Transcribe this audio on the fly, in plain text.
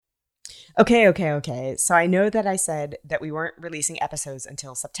Okay. So I know that I said that we weren't releasing episodes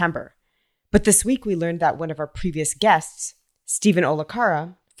until September. But this week we learned that one of our previous guests, Stephen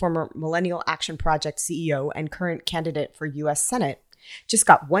Olakara, former Millennial Action Project CEO and current candidate for U.S. Senate, just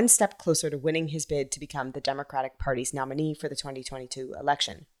got one step closer to winning his bid to become the Democratic Party's nominee for the 2022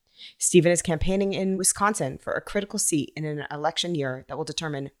 election. Stephen is campaigning in Wisconsin for a critical seat in an election year that will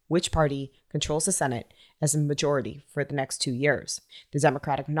determine which party controls the Senate as a majority for the next 2 years. The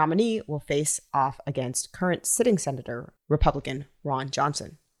Democratic nominee will face off against current sitting Senator, Republican Ron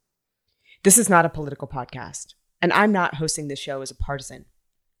Johnson. This is not a political podcast, and I'm not hosting this show as a partisan.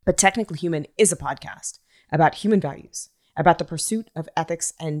 But Technically Human is a podcast about human values, about the pursuit of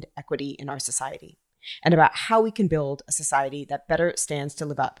ethics and equity in our society, and about how we can build a society that better stands to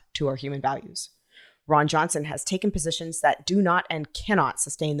live up to our human values. Ron Johnson has taken positions that do not and cannot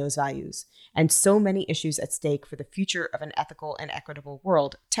sustain those values, and so many issues at stake for the future of an ethical and equitable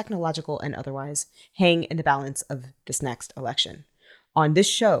world, technological and otherwise, hang in the balance of this next election. On this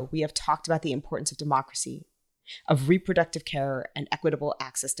show, we have talked about the importance of democracy, of reproductive care, and equitable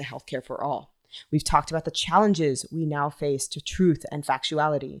access to healthcare for all. We've talked about the challenges we now face to truth and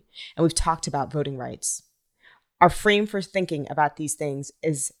factuality, and we've talked about voting rights. Our frame for thinking about these things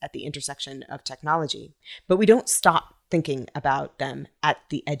is at the intersection of technology, but we don't stop thinking about them at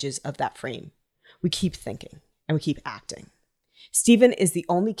the edges of that frame. We keep thinking, and we keep acting. Stephen is the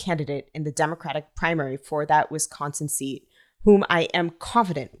only candidate in the Democratic primary for that Wisconsin seat whom I am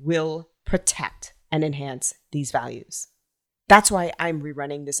confident will protect and enhance these values. That's why I'm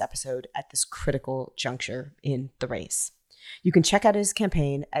rerunning this episode at this critical juncture in the race. You can check out his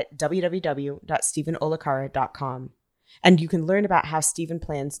campaign at www.stephenolakara.com, and you can learn about how Stephen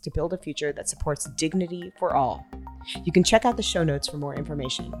plans to build a future that supports dignity for all. You can check out the show notes for more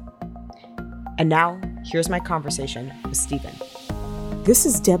information. And now, here's my conversation with Stephen. This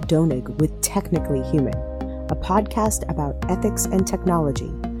is Deb Donig with Technically Human, a podcast about ethics and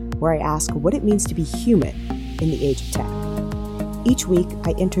technology, where I ask what it means to be human in the age of tech. Each week,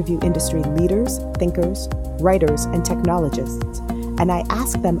 I interview industry leaders, thinkers, writers, and technologists, and I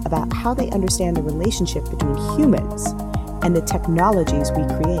ask them about how they understand the relationship between humans and the technologies we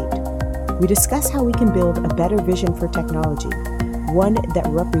create. We discuss how we can build a better vision for technology, one that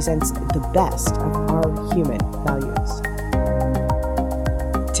represents the best of our human values.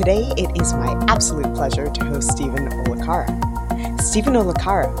 Today, it is my absolute pleasure to host Stephen Olakara. Stephen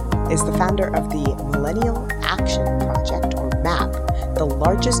Olakara is the founder of the Millennial Action Project, or MAP, the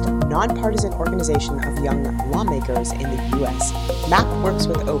largest nonpartisan organization of young lawmakers in the U.S. MAP works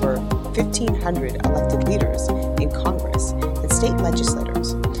with over 1,500 elected leaders in Congress and state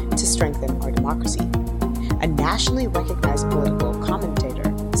legislators to strengthen our democracy. A nationally recognized political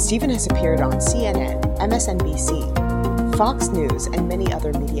commentator, Stephen has appeared on CNN, MSNBC, Fox News, and many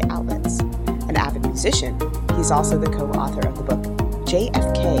other media outlets. An avid musician, he's also the co-author of the book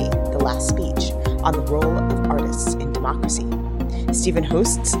JFK, The Last Speech, on the role of artists in democracy. Stephen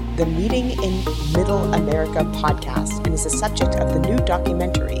hosts the Meeting in Middle America podcast and is the subject of the new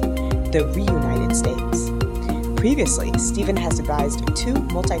documentary, The Reunited States. Previously, Stephen has advised 2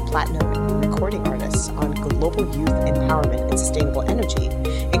 multi-platinum recording artists on global youth empowerment and sustainable energy,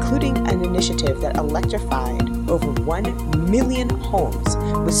 including an initiative that electrified over 1 million homes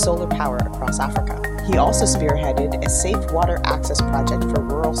with solar power across Africa. He also spearheaded a safe water access project for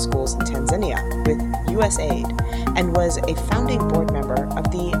rural schools in Tanzania with USAID and was a founding board member of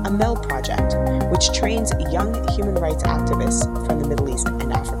the AMEL project, which trains young human rights activists from the Middle East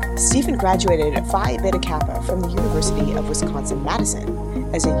and Africa. Stephen graduated Phi Beta Kappa from the University of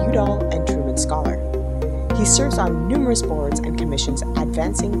Wisconsin-Madison as a Udall and Truman Scholar. He serves on numerous boards and commissions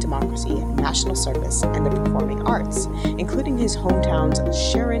advancing democracy, national service, and the performing arts, including his hometown's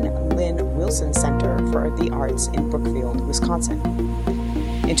Sharon Lynn Wilson Center for the Arts in Brookfield, Wisconsin.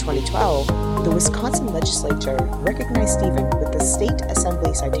 In 2012, the Wisconsin legislature recognized Stephen with the State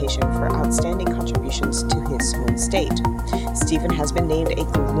Assembly Citation for outstanding contributions to his home state. Stephen has been named a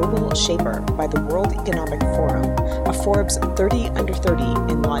global shaper by the World Economic Forum, a Forbes 30 Under 30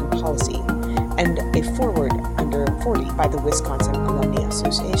 in law and policy, and a Forward Under 40 by the Wisconsin Alumni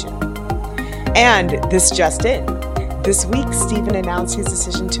Association. And this just in. This week, Stephen announced his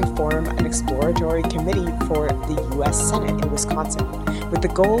decision to form an exploratory committee for the U.S. Senate in Wisconsin, with the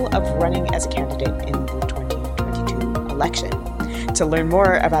goal of running as a candidate in the 2022 election. To learn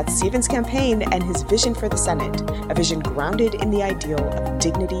more about Stephen's campaign and his vision for the Senate, a vision grounded in the ideal of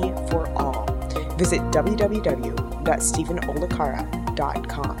dignity for all, visit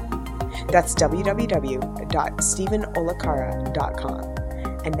www.stephenolakara.com. That's www.stephenolakara.com.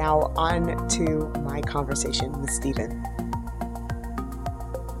 And now on to my conversation with Stephen.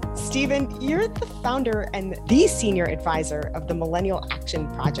 Stephen, you're the founder and the senior advisor of the Millennial Action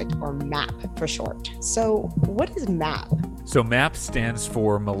Project, or MAP for short. So what is MAP? So MAP stands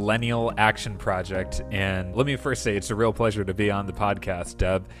for Millennial Action Project. And let me first say it's a real pleasure to be on the podcast,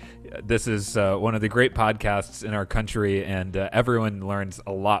 Deb. This is one of the great podcasts in our country, and everyone learns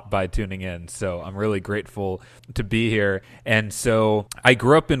a lot by tuning in. So I'm really grateful to be here. And so I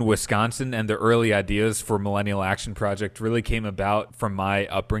grew up in Wisconsin, and the early ideas for Millennial Action Project really came about from my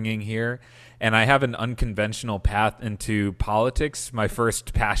upbringing here. And I have an unconventional path into politics. My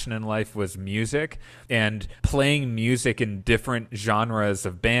first passion in life was music, and playing music in different genres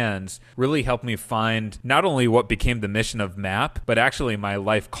of bands really helped me find not only what became the mission of MAP, but actually my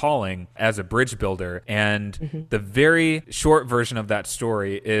life calling as a bridge builder. And the very short version of that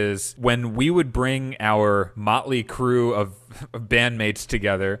story is when we would bring our motley crew of bandmates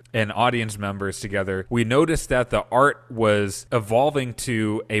together and audience members together, we noticed that the art was evolving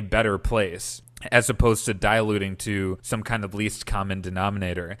to a better place, as opposed to diluting to some kind of least common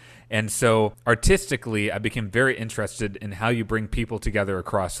denominator. And so artistically, I became very interested in how you bring people together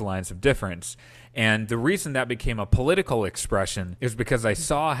across lines of difference. And the reason that became a political expression is because I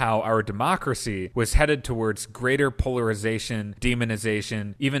saw how our democracy was headed towards greater polarization,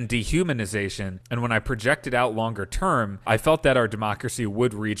 demonization, even dehumanization. And when I projected out longer term, I felt that our democracy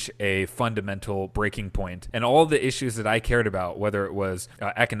would reach a fundamental breaking point. And all the issues that I cared about, whether it was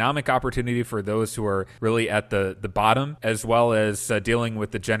economic opportunity for those who are really at the bottom, as well as dealing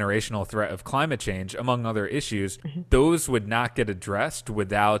with the generational threat of climate change, among other issues, those would not get addressed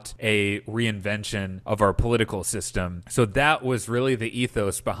without a reinvention of our political system. So that was really the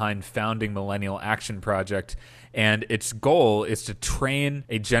ethos behind founding Millennial Action Project. And its goal is to train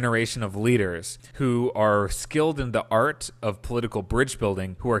a generation of leaders who are skilled in the art of political bridge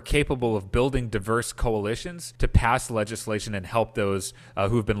building, who are capable of building diverse coalitions to pass legislation and help those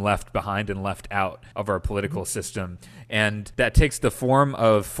who have been left behind and left out of our political system. And that takes the form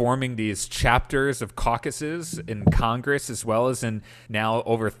of forming these chapters of caucuses in Congress, as well as in now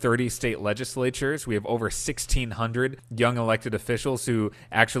over 30 state legislatures. We have over 1,600 young elected officials who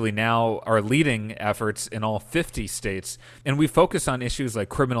actually now are leading efforts in all 50 states. And we focus on issues like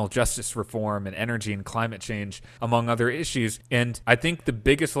criminal justice reform and energy and climate change, among other issues. And I think the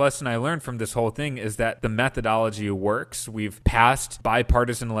biggest lesson I learned from this whole thing is that the methodology works. We've passed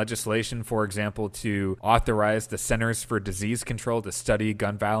bipartisan legislation, for example, to authorize the Centers for Disease Control to study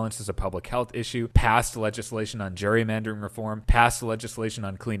gun violence as a public health issue, passed legislation on gerrymandering reform, passed legislation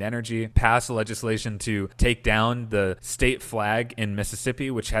on clean energy, passed legislation to take down the state flag in Mississippi,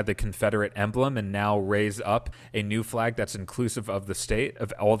 which had the Confederate emblem, and now raise up a new flag that's inclusive of the state,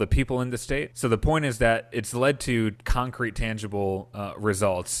 of all the people in the state. So the point is that it's led to concrete, tangible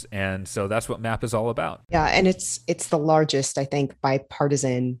results. And so that's what MAP is all about. Yeah, and it's the largest, I think,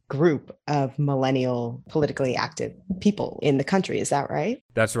 bipartisan group of millennial politically active people in the country. Is that right?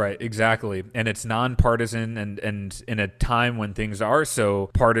 That's right, exactly. And it's nonpartisan, and in a time when things are so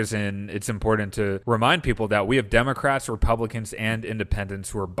partisan, it's important to remind people that we have Democrats, Republicans, and independents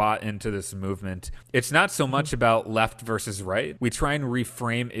who are bought into this movement. It's not so much about left versus right. We try and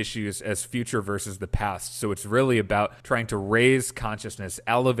reframe issues as future versus the past. So it's really about trying to raise consciousness,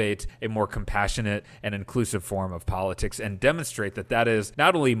 elevate a more compassionate and inclusive form of politics, and demonstrate that that is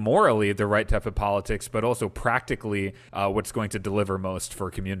not only morally the right type of politics, but also practically what's going to deliver most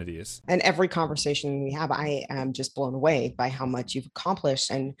for communities. And every conversation we have, I am just blown away by how much you've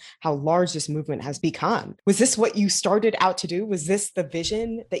accomplished and how large this movement has become. Was this what you started out to do? Was this the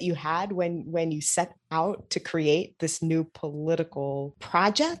vision that you had when you set out to create this new political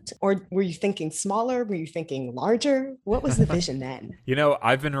project? Or were you thinking smaller? Were you thinking larger? What was the vision then? You know,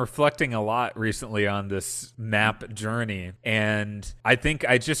 I've been reflecting a lot recently on this MAP journey. And I think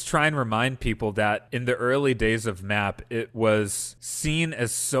I just try and remind people that in the early days of MAP, it was seen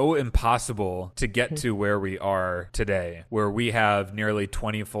as so impossible to get to where we are today, where we have nearly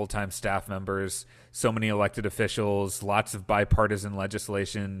 20 full-time staff members, so many elected officials, lots of bipartisan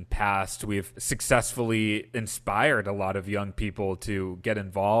legislation passed. We've successfully inspired a lot of young people to get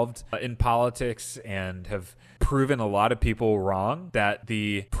involved in politics and have proven a lot of people wrong that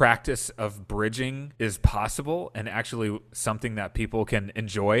the practice of bridging is possible and actually something that people can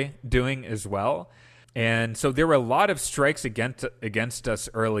enjoy doing as well. And so there were a lot of strikes against us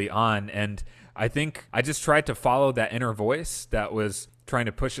early on. And I think I just tried to follow that inner voice that was trying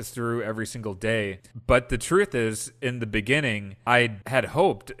to push us through every single day. But the truth is, in the beginning, I had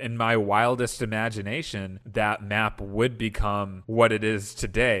hoped in my wildest imagination that MAP would become what it is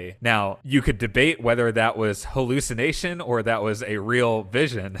today. Now, you could debate whether that was hallucination or that was a real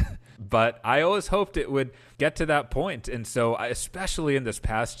vision. But I always hoped it would get to that point. And so especially in this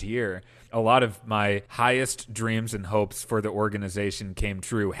past year, a lot of my highest dreams and hopes for the organization came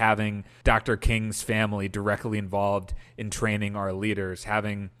true. Having Dr. King's family directly involved in training our leaders,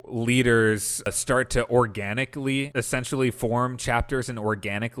 having leaders start to organically essentially form chapters and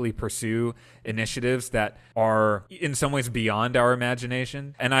organically pursue initiatives that are in some ways beyond our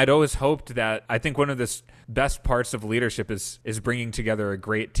imagination. And I'd always hoped that, I think one of the best parts of leadership is bringing together a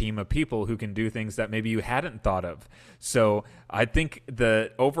great team of people who can do things that maybe you hadn't thought of. So I think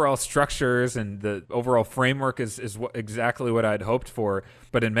the overall structures and the overall framework is exactly what I'd hoped for.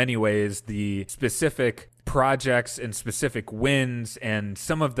 But in many ways, the specific projects and specific wins and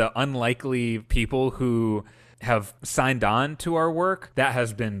some of the unlikely people who have signed on to our work, that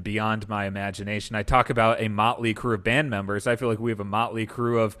has been beyond my imagination. I talk about a motley crew of band members. I feel like we have a motley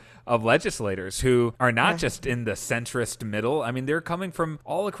crew of legislators who are not just in the centrist middle. I mean, they're coming from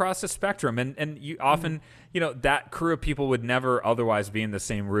all across the spectrum. And you often, that crew of people would never otherwise be in the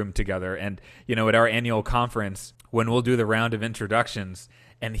same room together. And, at our annual conference, when we'll do the round of introductions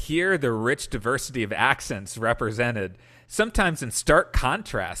and hear the rich diversity of accents represented, sometimes in stark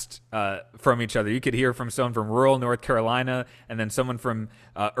contrast from each other. You could hear from someone from rural North Carolina and then someone from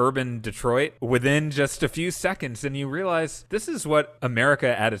urban Detroit within just a few seconds. And you realize this is what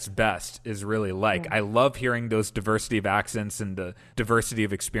America at its best is really like. I love hearing those diversity of accents and the diversity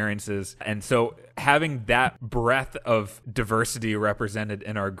of experiences. And so having that breadth of diversity represented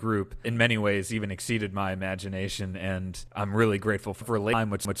in our group in many ways even exceeded my imagination. And I'm really grateful for time,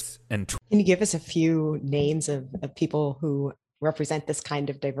 which Can you give us a few names of people who represent this kind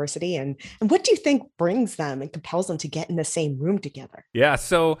of diversity, and what do you think brings them and compels them to get in the same room together? Yeah,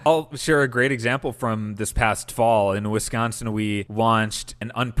 so I'll share a great example from this past fall. In Wisconsin, we launched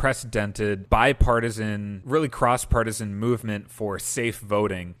an unprecedented bipartisan, really cross-partisan movement for safe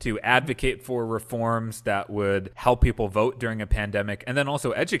voting to advocate for reforms that would help people vote during a pandemic and then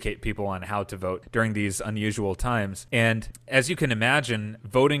also educate people on how to vote during these unusual times. And as you can imagine,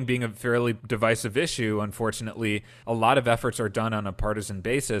 voting being a fairly divisive issue, unfortunately, a lot of efforts are done on a partisan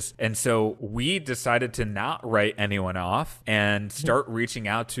basis. And so we decided to not write anyone off and start reaching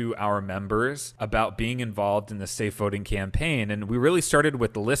out to our members about being involved in the safe voting campaign. And we really started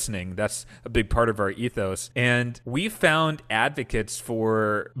with listening. That's a big part of our ethos. And we found advocates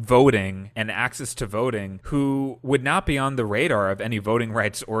for voting and access to voting who would not be on the radar of any voting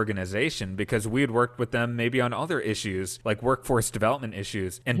rights organization because we had worked with them maybe on other issues like workforce development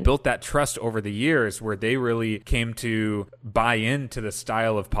issues and built that trust over the years where they really came to buy into the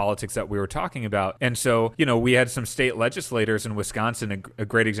style of politics that we were talking about. And so, we had some state legislators in Wisconsin. A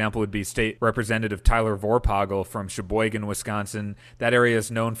great example would be State Representative Tyler Vorpagel from Sheboygan, Wisconsin. That area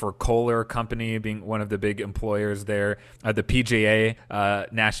is known for Kohler Company being one of the big employers there. The PGA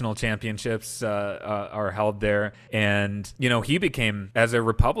national championships are held there. And, he became, as a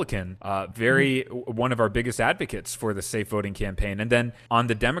Republican, one of our biggest advocates for the safe voting campaign. And then on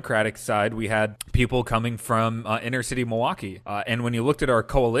the Democratic side, we had people coming from inner city Milwaukee. And when you looked at our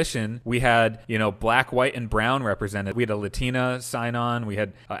coalition, we had, black, white, and brown represented. We had a Latina sign on. We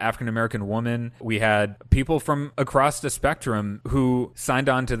had African-American woman. We had people from across the spectrum who signed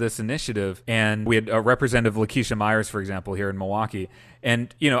on to this initiative. And we had Representative Lakeisha Myers, for example, here in Milwaukee.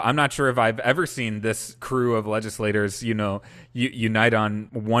 And, I'm not sure if I've ever seen this crew of legislators, unite on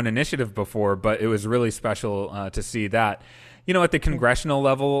one initiative before, but it was really special to see that. At the congressional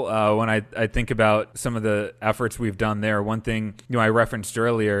level, when I think about some of the efforts we've done there, one thing, I referenced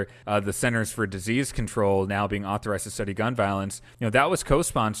earlier, the Centers for Disease Control now being authorized to study gun violence, that was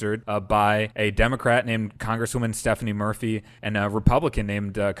co-sponsored by a Democrat named Congresswoman Stephanie Murphy and a Republican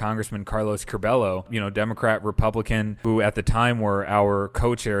named Congressman Carlos Curbelo, Democrat, Republican, who at the time were our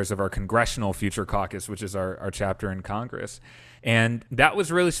co-chairs of our Congressional Future Caucus, which is our chapter in Congress. And that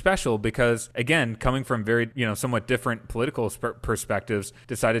was really special because, again, coming from very, somewhat different political perspectives,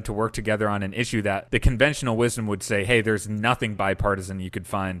 decided to work together on an issue that the conventional wisdom would say, hey, there's nothing bipartisan you could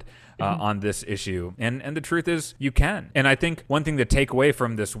find on this issue. And the truth is you can. And I think one thing to take away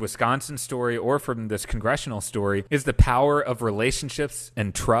from this Wisconsin story or from this congressional story is the power of relationships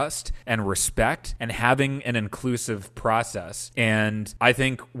and trust and respect and having an inclusive process. And I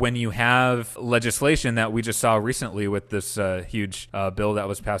think when you have legislation that we just saw recently with this huge bill that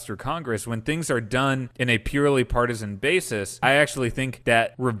was passed through Congress, when things are done in a purely partisan basis, I actually think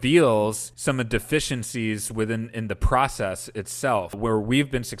that reveals some of the deficiencies in the process itself, where we've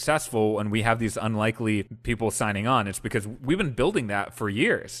been successful and we have these unlikely people signing on. It's because we've been building that for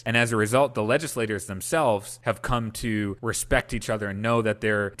years. And as a result, the legislators themselves have come to respect each other and know that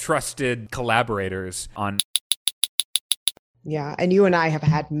they're trusted collaborators on Yeah. And you and I have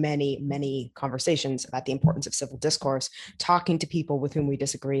had many, many conversations about the importance of civil discourse, talking to people with whom we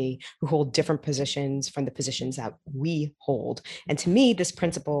disagree, who hold different positions from the positions that we hold. And to me, this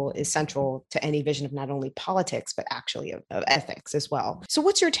principle is central to any vision of not only politics, but actually of ethics as well. So,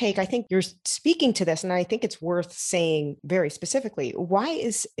 what's your take? I think you're speaking to this, and I think it's worth saying very specifically why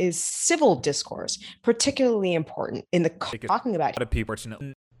is civil discourse particularly important in the talking about? A lot of people,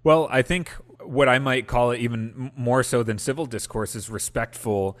 well, I think what I might call it even more so than civil discourse is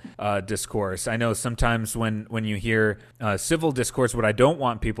respectful discourse. I know sometimes when you hear civil discourse, what I don't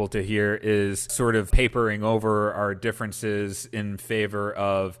want people to hear is sort of papering over our differences in favor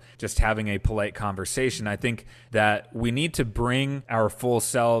of just having a polite conversation. I think that we need to bring our full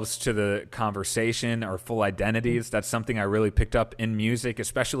selves to the conversation, our full identities. That's something I really picked up in music,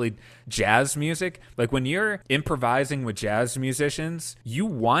 especially jazz music. Like when you're improvising with jazz musicians, you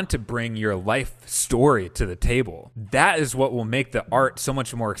want to bring your life story to the table. That is what will make the art so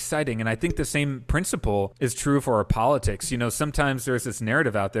much more exciting. And I think the same principle is true for our politics. You know, sometimes there's this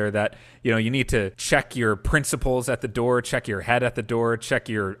narrative out there that, you know, you need to check your principles at the door, check your head at the door, check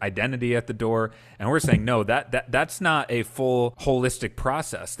your identity at the door. And we're saying, no, that's not a full holistic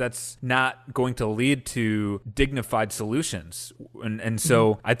process. That's not going to lead to dignified solutions. And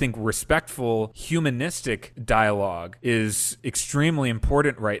so I think respectful, humanistic dialogue is extremely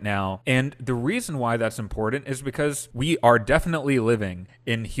important right now. And the reason why that's important is because we are definitely living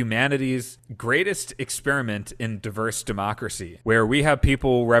in humanity's greatest experiment in diverse democracy, where we have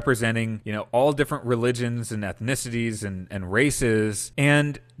people representing, you know, all different religions and ethnicities and races.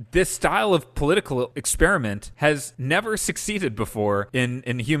 And this style of political experiment has never succeeded before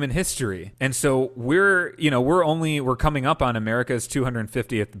in human history. And so we're coming up on America's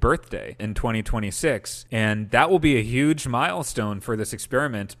 250th birthday in 2026. And that will be a huge milestone for this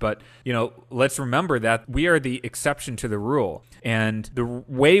experiment. But, you know, let's remember that we are the exception to the rule. And the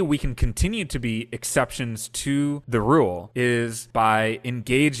way we can continue to be exceptions to the rule is by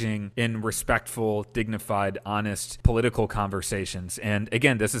engaging in respectful, dignified, honest political conversations. And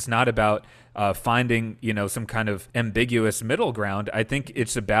again, this is not about finding, you know, some kind of ambiguous middle ground. I think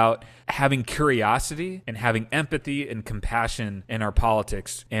it's about having curiosity and having empathy and compassion in our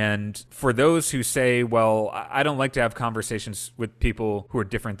politics. And for those who say, well, I don't like to have conversations with people who are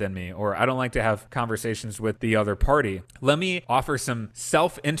different than me, or I don't like to have conversations with the other party, let me offer some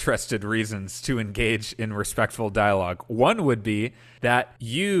self-interested reasons to engage in respectful dialogue. One would be that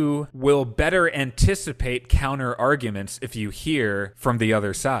you will better anticipate counter arguments if you hear from the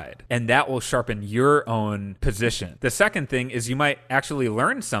other side, and that will sharpen your own position. The second thing is you might actually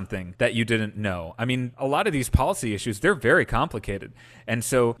learn something that you didn't know. I mean, a lot of these policy issues, they're very complicated. And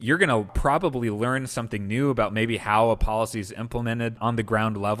so you're going to probably learn something new about maybe how a policy is implemented on the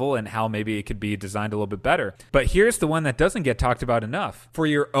ground level and how maybe it could be designed a little bit better. But here's the one that doesn't get talked about enough. For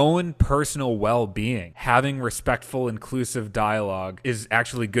your own personal well-being, having respectful, inclusive dialogue is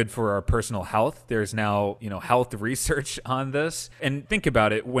actually good for our personal health. There's now, you know, health research on this. And think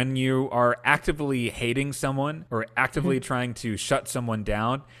about it. When you are actively hating someone or actively trying to shut someone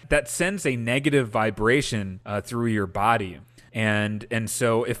down, that sends a negative vibration through your body. And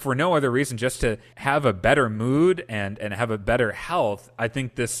so if for no other reason, just to have a better mood and have a better health, I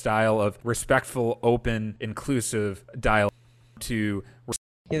think this style of respectful, open, inclusive dialogue to...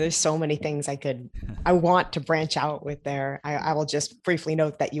 Yeah, there's so many things I want to branch out with there. I will just briefly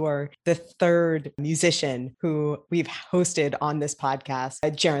note that you are the third musician who we've hosted on this podcast,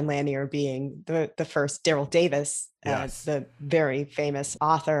 Jaron Lanier being the first, Daryl Davis, yes, the very famous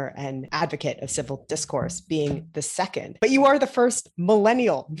author and advocate of civil discourse, being the second. But you are the first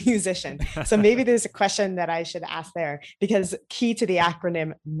millennial musician. So maybe there's a question that I should ask there, because key to the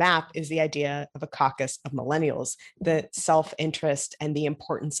acronym MAP is the idea of a caucus of millennials, the self-interest and the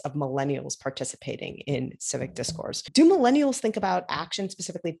importance of millennials participating in civic discourse. Do millennials think about action,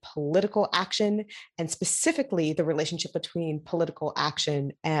 specifically political action, and specifically the relationship between political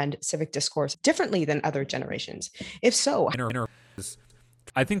action and civic discourse differently than other generations? If so,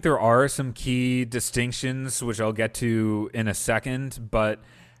 I think there are some key distinctions, which I'll get to in a second, but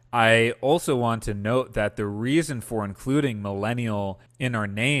I also want to note that the reason for including millennial in our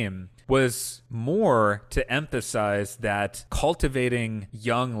name was more to emphasize that cultivating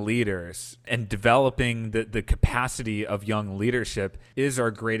young leaders and developing the capacity of young leadership is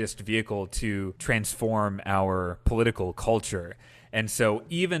our greatest vehicle to transform our political culture. And so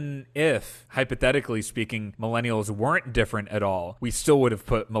even if, hypothetically speaking, millennials weren't different at all, we still would have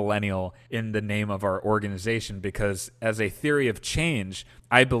put millennial in the name of our organization, because as a theory of change,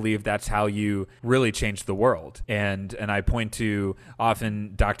 I believe that's how you really change the world. And I point to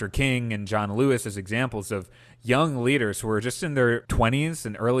often Dr. King and John Lewis as examples of young leaders who were just in their 20s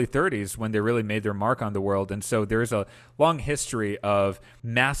and early 30s when they really made their mark on the world. And so there's a long history of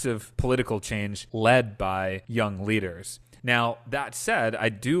massive political change led by young leaders. Now, that said, I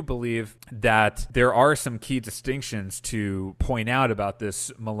do believe that there are some key distinctions to point out about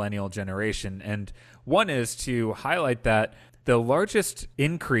this millennial generation. And one is to highlight that the largest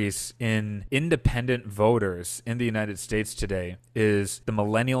increase in independent voters in the United States today is the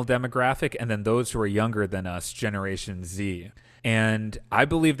millennial demographic, and then those who are younger than us, Generation Z. And I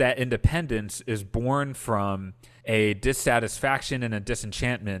believe that independence is born from a dissatisfaction and a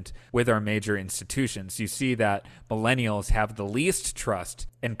disenchantment with our major institutions. You see that millennials have the least trust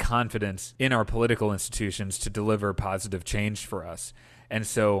and confidence in our political institutions to deliver positive change for us. And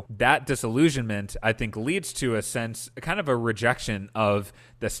so that disillusionment, I think, leads to a sense, kind of a rejection of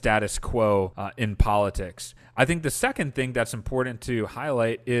the status quo in politics. I think the second thing that's important to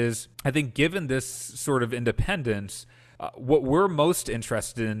highlight is, I think, given this sort of independence, what we're most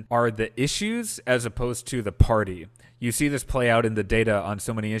interested in are the issues as opposed to the party. You see this play out in the data on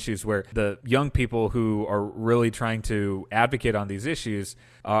so many issues where the young people who are really trying to advocate on these issues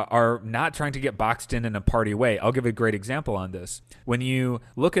are not trying to get boxed in a party way. I'll give a great example on this. When you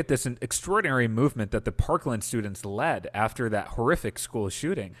look at this extraordinary movement that the Parkland students led after that horrific school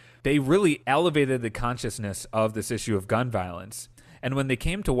shooting, they really elevated the consciousness of this issue of gun violence. And when they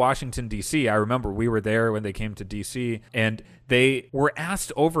came to Washington, D.C., I remember we were there when they came to D.C., and they were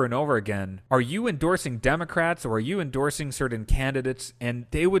asked over and over again, are you endorsing Democrats or are you endorsing certain candidates? And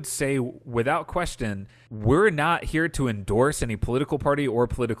they would say, without question, we're not here to endorse any political party or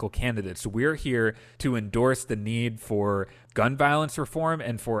political candidates. We're here to endorse the need for gun violence reform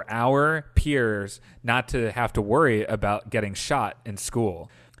and for our peers not to have to worry about getting shot in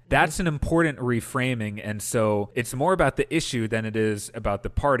school. That's an important reframing, and so it's more about the issue than it is about the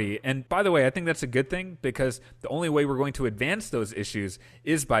party. And by the way, I think that's a good thing, because the only way we're going to advance those issues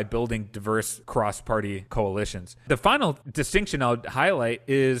is by building diverse cross-party coalitions. The final distinction I'll highlight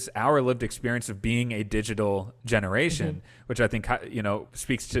is our lived experience of being a digital generation, which I think,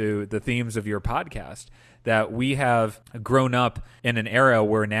 speaks to the themes of your podcast. That we have grown up in an era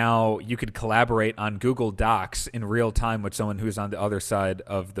where now you could collaborate on Google Docs in real time with someone who's on the other side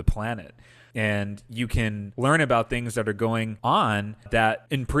of the planet. And you can learn about things that are going on that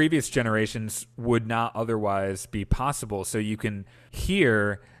in previous generations would not otherwise be possible. So you can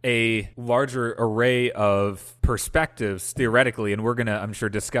hear a larger array of perspectives theoretically, and we're going to, I'm sure,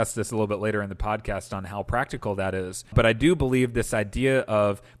 discuss this a little bit later in the podcast on how practical that is. But I do believe this idea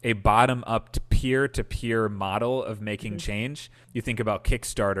of a bottom-up peer-to-peer model of making change, you think about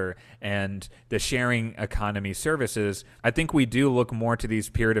Kickstarter and the sharing economy services, I think we do look more to these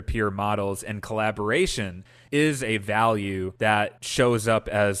peer-to-peer models, and collaboration is a value that shows up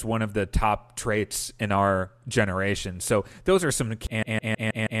as one of the top traits in our generation. So those are some.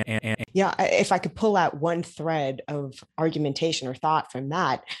 Yeah, if I could pull out one thread of argumentation or thought from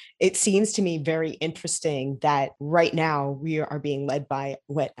that, it seems to me very interesting that right now we are being led by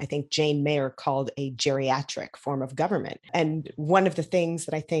what I think Jane Mayer called a geriatric form of government. And one of the things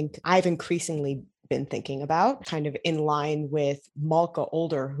that I think I've increasingly been thinking about, kind of in line with Malka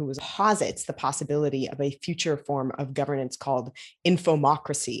Older, who posits the possibility of a future form of governance called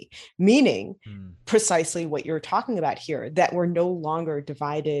infomocracy, meaning precisely what you're talking about here, that we're no longer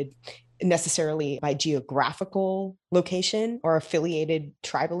divided necessarily by geographical location or affiliated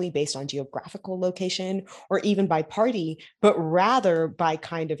tribally based on geographical location or even by party, but rather by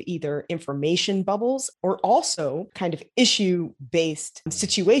kind of either information bubbles or also kind of issue-based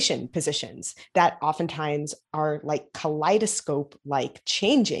situation positions that oftentimes are like kaleidoscope-like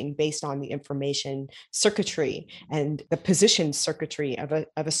changing based on the information circuitry and the position circuitry of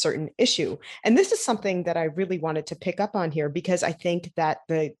a certain issue. And this is something that I really wanted to pick up on here, because I think that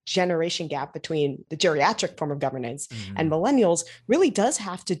the generation gap between the geriatric form of governance and millennials really does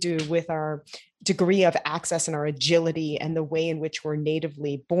have to do with our degree of access and our agility and the way in which we're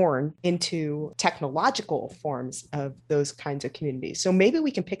natively born into technological forms of those kinds of communities. So maybe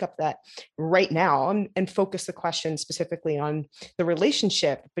we can pick up that right now and focus the question specifically on the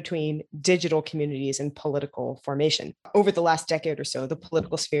relationship between digital communities and political formation. Over the last decade or so, the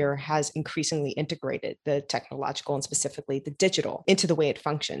political sphere has increasingly integrated the technological and specifically the digital into the way it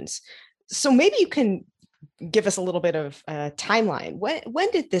functions. So maybe you can give us a little bit of a timeline.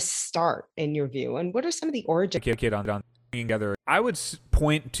 When did this start in your view, and what are some of the origins? together. I would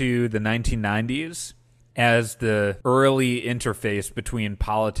point to the 1990s as the early interface between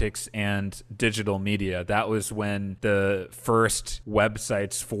politics and digital media. That was when the first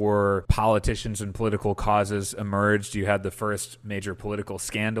websites for politicians and political causes emerged. You had the first major political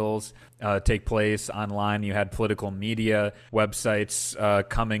scandals take place online. You had political media websites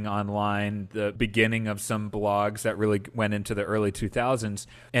coming online, the beginning of some blogs that really went into the early 2000s.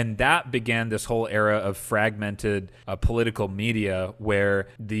 And that began this whole era of fragmented political media where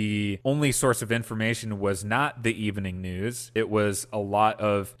the only source of information was not the evening news. It was a lot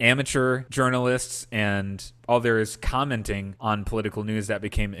of amateur journalists and others commenting on political news that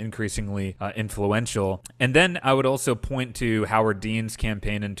became increasingly influential. And then I would also point to Howard Dean's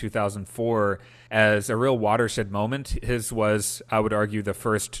campaign in 2004 as a real watershed moment. His was, I would argue, the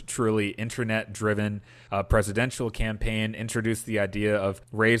first truly internet-driven presidential campaign, introduced the idea of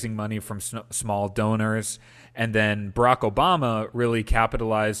raising money from small donors. And then Barack Obama really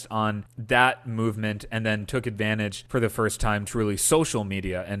capitalized on that movement and then took advantage for the first time truly social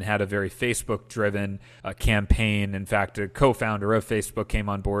media and had a very Facebook-driven campaign. In fact, a co-founder of Facebook came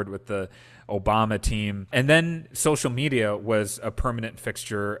on board with the Obama team. And then social media was a permanent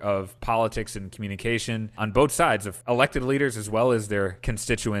fixture of politics and communication on both sides of elected leaders as well as their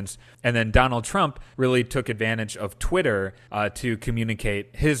constituents. And then Donald Trump really took advantage of Twitter to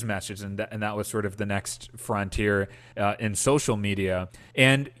communicate his message. And that was sort of the next frontier in social media.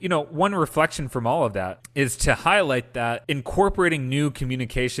 And, you know, one reflection from all of that is to highlight that incorporating new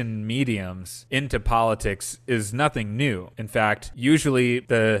communication mediums into politics is nothing new. In fact, usually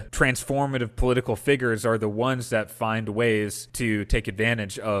the transformative political figures are the ones that find ways to take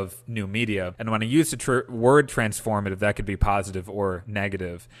advantage of new media. And when I use the word transformative, that could be positive or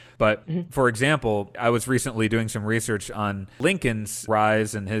negative. But for example, I was recently doing some research on Lincoln's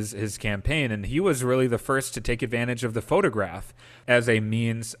rise and his campaign, and he was really the first to take advantage of the photograph as a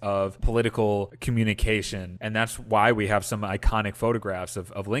means of political communication. And that's why we have some iconic photographs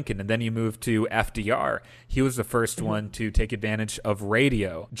of Lincoln. And then you move to FDR. He was the first one to take advantage of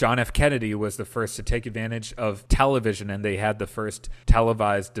radio. John F. Kennedy was the first to take advantage of television, and they had the first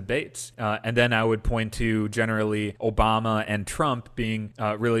televised debates. And then I would point to generally Obama and Trump being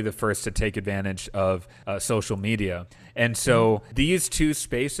really the first to take advantage of social media. And so these two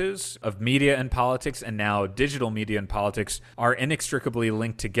spaces of media and politics and now digital media and politics are inextricably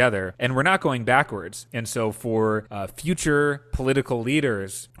linked together, and we're not going backwards. And so for future political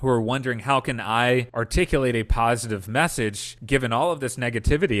leaders who are wondering, how can I articulate a positive message given all of this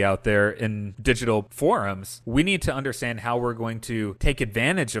negativity out there in digital forums, we need to understand how we're going to take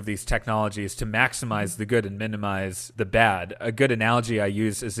advantage of these technologies to maximize the good and minimize the bad. A good analogy I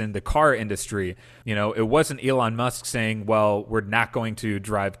use is in the car industry. You know, it wasn't Elon Musk saying, well, we're not going to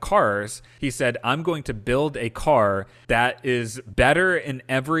drive cars. He said, I'm going to build a car that is better in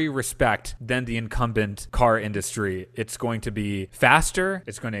every respect than the incumbent car industry. It's going to be faster.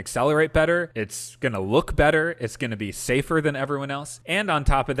 It's going to accelerate better. It's going to look better. It's going to be safer than everyone else. And on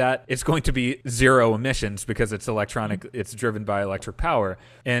top of that, it's going to be zero emissions because it's electronic. It's driven by electric power.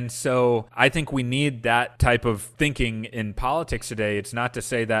 And so I think we need that type of thinking in politics today. It's not to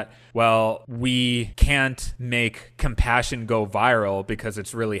say that, well, we can't make compassion go viral because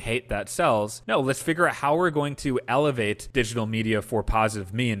it's really hate that sells. No, let's figure out how we're going to elevate digital media for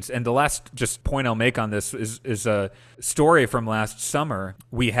positive means. And the last just point I'll make on this is a story from last summer.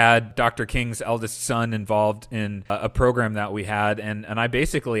 We had Dr. King's eldest son involved in a program that we had, and I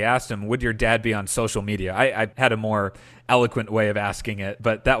basically asked him, would your dad be on social media? I had a more eloquent way of asking it,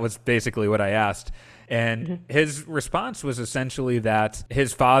 but that was basically what I asked. And his response was essentially that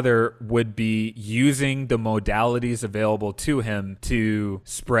his father would be using the modalities available to him to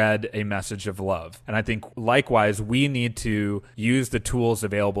spread a message of love. And I think likewise, we need to use the tools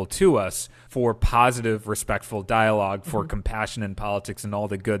available to us for positive, respectful dialogue, for compassion in politics and all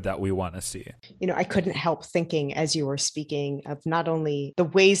the good that we want to see. You know, I couldn't help thinking as you were speaking of not only the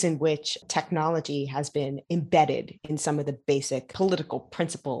ways in which technology has been embedded in some of the basic political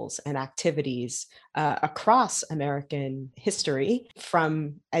principles and activities across American history,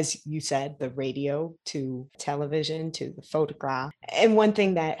 from, as you said, the radio to television to the photograph. And one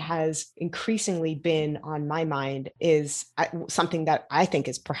thing that has increasingly been on my mind is something that I think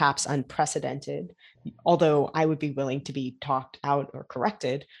is perhaps unprecedented, although I would be willing to be talked out or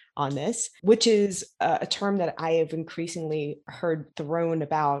corrected on this, which is a term that I have increasingly heard thrown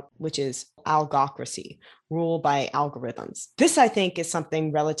about, which is algocracy, rule by algorithms. This, I think, is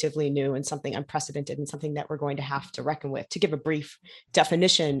something relatively new and something unprecedented and something that we're going to have to reckon with. To give a brief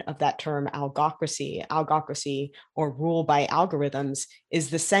definition of that term, algocracy or rule by algorithms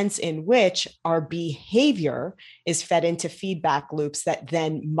is the sense in which our behavior is fed into feedback loops that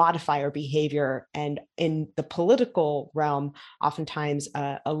then modify our behavior. And in the political realm, oftentimes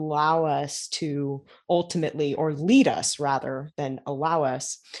allow us to ultimately, or lead us rather than allow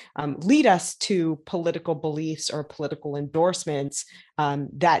us, lead us to political beliefs or political endorsements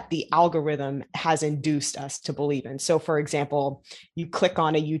that the algorithm has induced us to believe in. So, for example, you click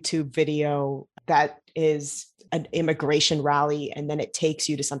on a YouTube video that is an immigration rally, and then it takes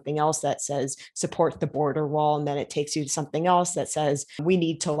you to something else that says support the border wall, and then it takes you to something else that says we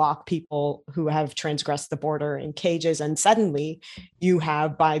need to lock people who have transgressed the border in cages. And suddenly you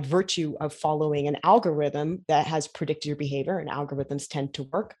have, by virtue of following an algorithm that has predicted your behavior, and algorithms tend to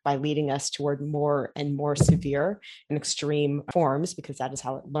work by leading us toward more and more severe and extreme forms, because that is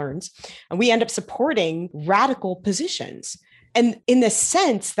how it learns, and we end up supporting radical positions. And in this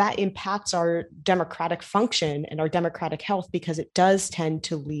sense, that impacts our democratic function and our democratic health, because it does tend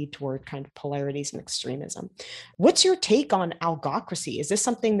to lead toward kind of polarities and extremism. What's your take on algocracy? Is this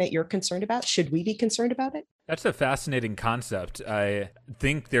something that you're concerned about? Should we be concerned about it? That's a fascinating concept. I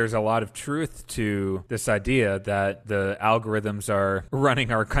think there's a lot of truth to this idea that the algorithms are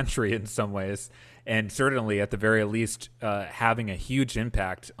running our country in some ways, and certainly at the very least having a huge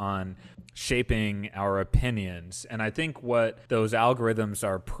impact on shaping our opinions. And I think what those algorithms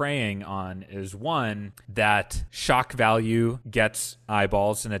are preying on is, one, that shock value gets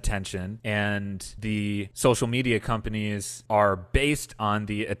eyeballs and attention, and the social media companies are based on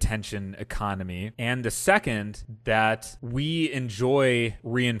the attention economy. And the second, that we enjoy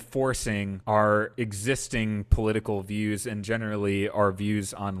reinforcing our existing political views and generally our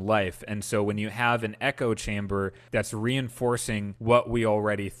views on life. And so when you have an echo chamber that's reinforcing what we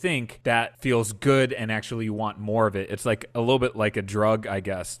already think, that feels good, and actually you want more of it. It's like a little bit like a drug, I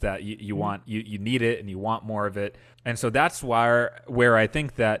guess, that you want, you need it and you want more of it. And so that's where I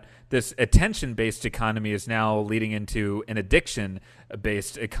think that this attention-based economy is now leading into an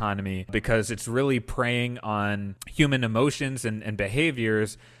addiction-based economy, because it's really preying on human emotions and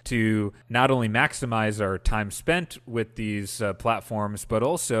behaviors to not only maximize our time spent with these platforms, but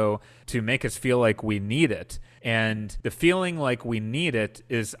also to make us feel like we need it. And the feeling like we need it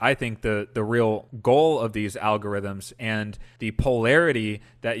is, I think, the real goal of these algorithms. And the polarity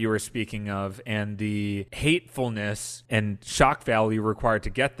that you were speaking of and the hatefulness and shock value required to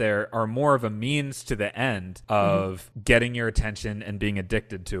get there are more of a means to the end of getting your attention and being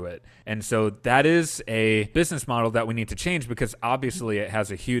addicted to it. And so that is a business model that we need to change, because obviously it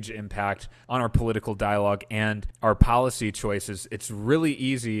has a huge impact on our political dialogue and our policy choices. It's really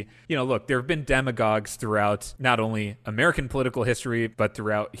easy. Look, there have been demagogues throughout not only American political history, but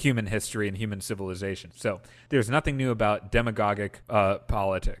throughout human history and human civilization. So there's nothing new about demagogic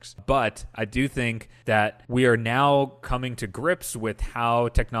politics. But I do think that we are now coming to grips with how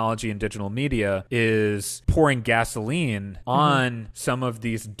technology and digital media is pouring gasoline on some of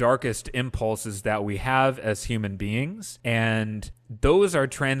these darkest impulses that we have as human beings. And those are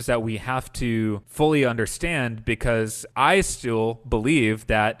trends that we have to fully understand, because I still believe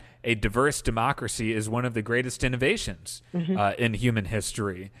that a diverse democracy is one of the greatest innovations in human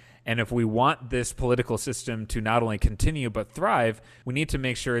history. And if we want this political system to not only continue but thrive, we need to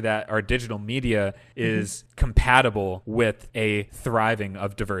make sure that our digital media is compatible with a thriving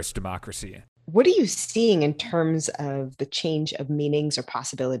of diverse democracy. What are you seeing in terms of the change of meanings or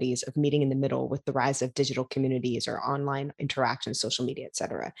possibilities of meeting in the middle with the rise of digital communities or online interaction, social media, et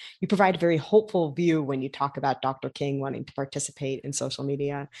cetera? You provide a very hopeful view when you talk about Dr. King wanting to participate in social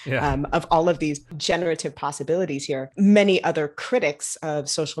media, of all of these generative possibilities here. Many other critics of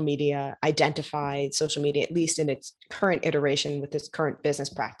social media identify social media, at least in its current iteration with its current business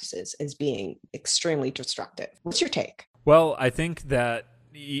practices, as being extremely destructive. What's your take? Well, I think that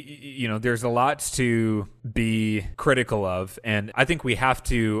there's a lot to be critical of, and I think we have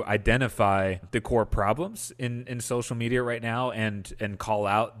to identify the core problems in social media right now and call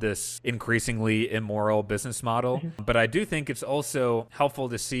out this increasingly immoral business model. But I do think it's also helpful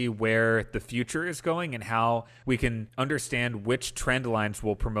to see where the future is going and how we can understand which trend lines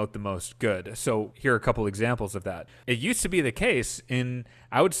will promote the most good. So here are a couple examples of that. It used to be the case in,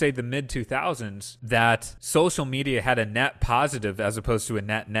 I would say, the mid-2000s that social media had a net positive as opposed to a a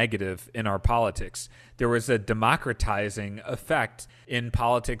net negative in our politics. There was a democratizing effect in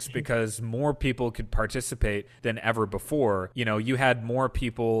politics because more people could participate than ever before. You know, you had more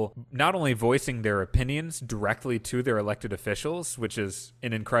people not only voicing their opinions directly to their elected officials, which is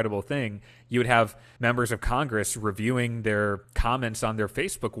an incredible thing. You would have members of Congress reviewing their comments on their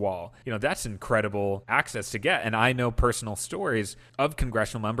Facebook wall. You know, that's incredible access to get. And I know personal stories of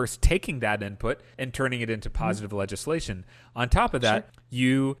congressional members taking that input and turning it into positive legislation. On top of that,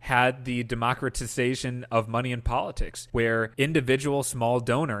 you had the democratization of money in politics, where individual small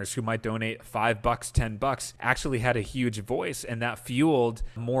donors who might donate $5, $10 actually had a huge voice, and that fueled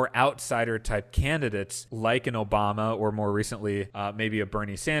more outsider type candidates like an Obama, or more recently, maybe a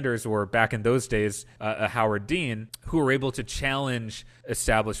Bernie Sanders, or back in those days, a Howard Dean, who were able to challenge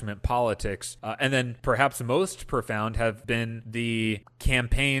establishment politics. And then perhaps most profound have been the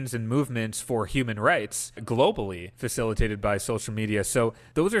campaigns and movements for human rights globally, facilitated by social media. So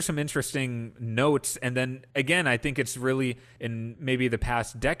those are some interesting notes. And then again, I think it's really in maybe the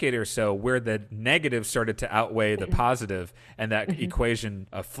past decade or so where the negative started to outweigh the positive, and that equation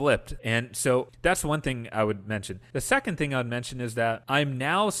flipped. And so that's one thing I would mention. The second thing I would mention is that I'm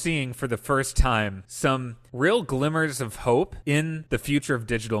now seeing for the first time some real glimmers of hope in the future of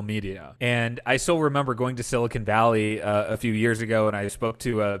digital media. And I still remember going to Silicon Valley a few years ago, and I spoke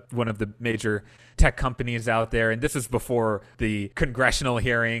to one of the major tech companies out there. And this was before the congressional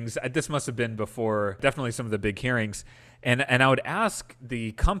hearings. This must have been before definitely some of the big hearings. And I would ask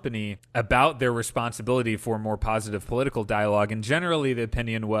the company about their responsibility for more positive political dialogue. And generally the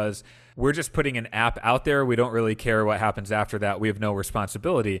opinion was, we're just putting an app out there. We don't really care what happens after that. We have no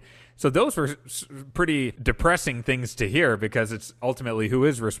responsibility. So those were pretty depressing things to hear, because it's ultimately who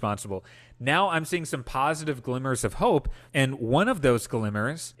is responsible. Now I'm seeing some positive glimmers of hope. And one of those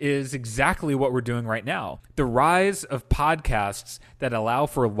glimmers is exactly what we're doing right now. The rise of podcasts that allow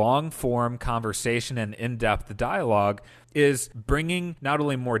for long form conversation and in-depth dialogue is bringing not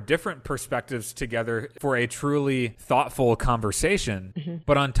only more different perspectives together for a truly thoughtful conversation,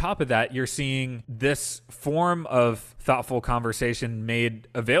 but on top of that, you're seeing this form of thoughtful conversation made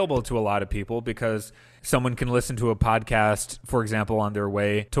available to a lot of people because someone can listen to a podcast, for example, on their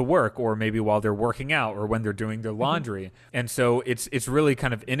way to work, or maybe while they're working out, or when they're doing their laundry. And so it's really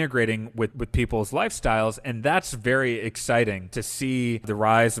kind of integrating with people's lifestyles. And that's very exciting to see the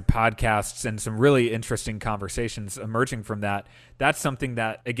rise of podcasts and some really interesting conversations emerging from that. That's something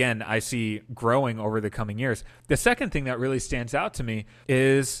that, again, I see growing over the coming years. The second thing that really stands out to me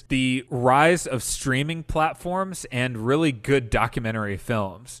is the rise of streaming platforms and really good documentary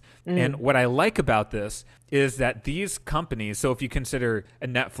films. And what I like about this is that these companies, so if you consider a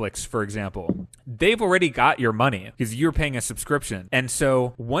Netflix, for example, they've already got your money because you're paying a subscription. And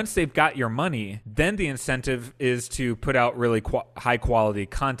so once they've got your money, then the incentive is to put out really high quality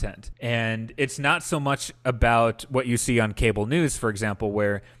content. And it's not so much about what you see on cable news, for example,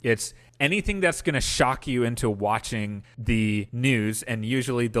 where it's anything that's going to shock you into watching the news, and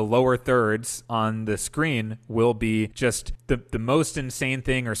usually the lower thirds on the screen will be just the most insane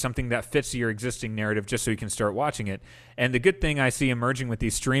thing or something that fits your existing narrative just so you can start watching it. And the good thing I see emerging with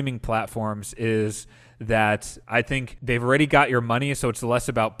these streaming platforms is that I think they've already got your money, so it's less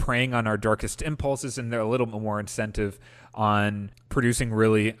about preying on our darkest impulses, and they're a little bit more incentive on producing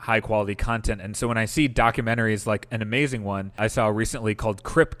really high quality content. And so when I see documentaries like an amazing one I saw recently called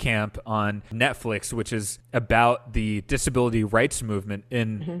Crip Camp on Netflix, which is about the disability rights movement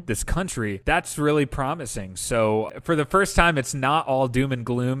in this country, that's really promising. So for the first time, it's not all doom and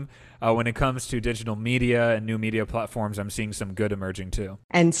gloom. When it comes to digital media and new media platforms, I'm seeing some good emerging too.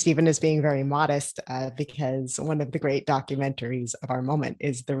 And Stephen is being very modest because one of the great documentaries of our moment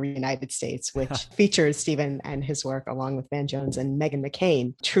is The Reunited States, which features Stephen and his work along with Van Jones and Meghan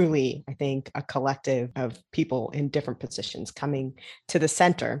McCain. Truly, I think, a collective of people in different positions coming to the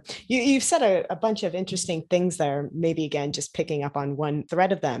center. You've said a bunch of interesting things there, maybe again, just picking up on one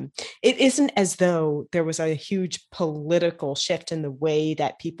thread of them. It isn't as though there was a huge political shift in the way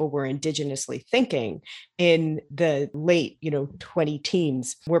that people were indigenously thinking in the late, 20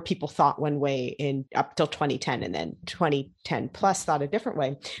 teens, where people thought one way in up till 2010, and then 2010 plus thought a different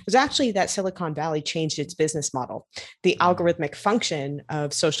way. It was actually that Silicon Valley changed its business model. The algorithmic function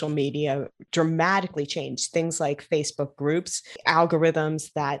of social media dramatically changed. Things like Facebook groups, algorithms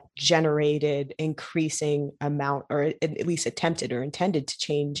that generated increasing amount, or at least attempted or intended to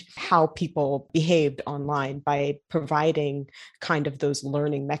change how people behaved online by providing kind of those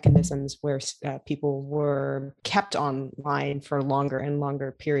learning mechanisms where people were kept online for longer and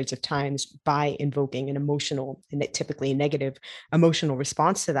longer periods of times by invoking an emotional and typically negative emotional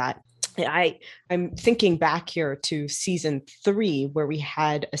response to that. I'm thinking back here to season 3, where we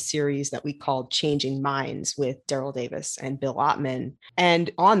had a series that we called Changing Minds with Daryl Davis and Bill Ottman.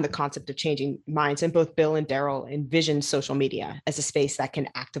 And on the concept of changing minds, and both Bill and Daryl envisioned social media as a space that can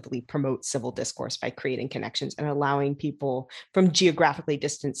actively promote civil discourse by creating connections and allowing people from geographically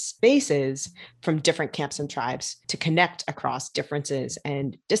distant spaces from different camps and tribes to connect across differences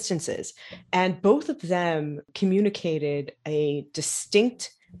and distances. And both of them communicated a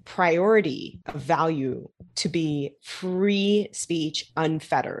distinct priority of value to be free speech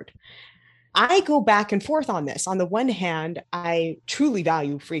unfettered. I go back and forth on this. On the one hand, I truly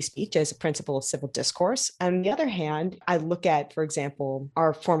value free speech as a principle of civil discourse. On the other hand, I look at, for example,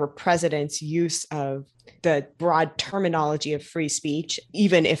 our former president's use of the broad terminology of free speech,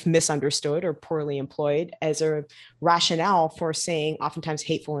 even if misunderstood or poorly employed, as a rationale for saying oftentimes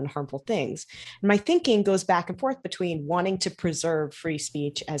hateful and harmful things. And my thinking goes back and forth between wanting to preserve free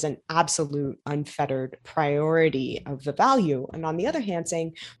speech as an absolute unfettered priority of the value, and on the other hand,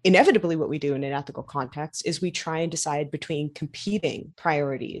 saying inevitably what we do in an ethical context is we try and decide between competing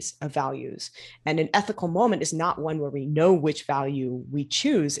priorities of values. And an ethical moment is not one where we know which value we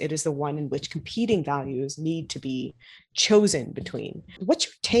choose. It is the one in which competing values need to be chosen between. What's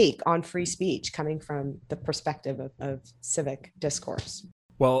your take on free speech coming from the perspective of civic discourse?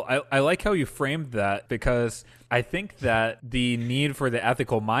 Well, I like how you framed that, because I think that the need for the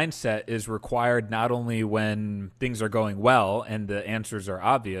ethical mindset is required not only when things are going well and the answers are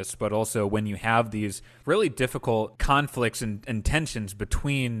obvious, but also when you have these really difficult conflicts and tensions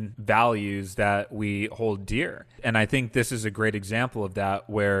between values that we hold dear. And I think this is a great example of that,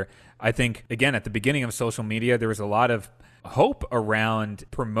 where I think, again, at the beginning of social media, there was a lot of hope around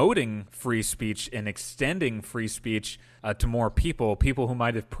promoting free speech and extending free speech to more people. People who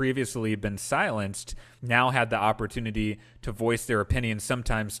might have previously been silenced now had the opportunity to voice their opinions,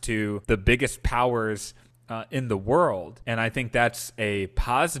 sometimes to the biggest powers in the world. And I think that's a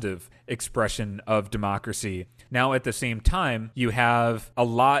positive expression of democracy. Now, at the same time, you have a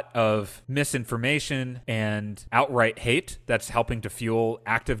lot of misinformation and outright hate that's helping to fuel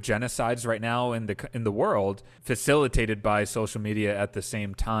active genocides right now in the world, facilitated by social media at the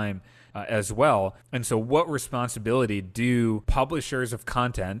same time as well. And so what responsibility do publishers of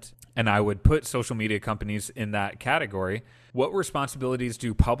content, and I would put social media companies in that category, what responsibilities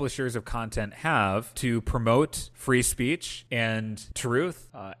do publishers of content have to promote free speech and truth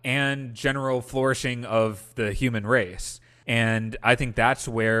and general flourishing of the human race? And I think that's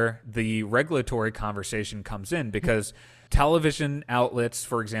where the regulatory conversation comes in, because television outlets,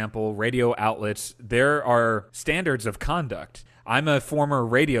 for example, radio outlets, there are standards of conduct. I'm a former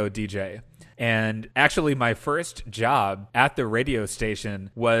radio DJ. And actually, my first job at the radio station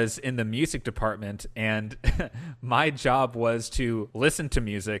was in the music department. And my job was to listen to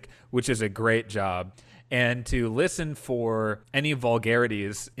music, which is a great job, and to listen for any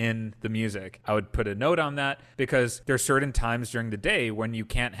vulgarities in the music. I would put a note on that, because there's certain times during the day when you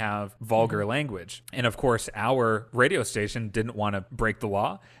can't have vulgar language. And of course, our radio station didn't want to break the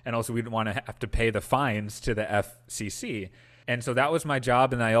law. And also, we didn't want to have to pay the fines to the FCC. And so that was my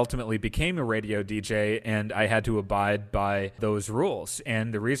job, and I ultimately became a radio DJ, and I had to abide by those rules.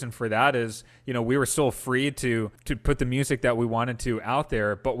 And the reason for that is, we were still free to put the music that we wanted to out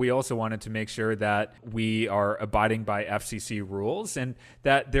there, but we also wanted to make sure that we are abiding by FCC rules and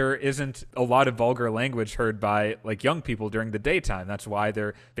that there isn't a lot of vulgar language heard by young people during the daytime. That's why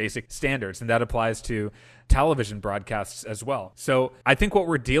they're basic standards, and that applies to television broadcasts as well. So I think what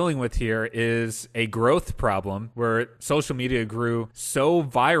we're dealing with here is a growth problem where social media grew so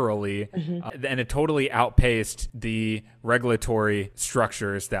virally and it totally outpaced the regulatory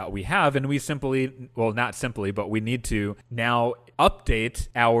structures that we have. And we not simply, but we need to now update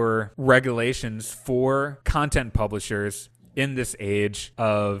our regulations for content publishers in this age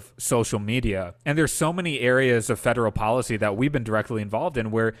of social media. And there's so many areas of federal policy that we've been directly involved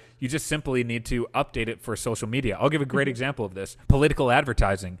in where you just simply need to update it for social media. I'll give a great example of this. Political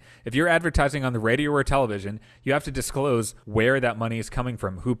advertising. If you're advertising on the radio or television, you have to disclose where that money is coming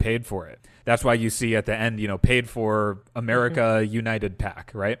from, who paid for it. That's why you see at the end, paid for America United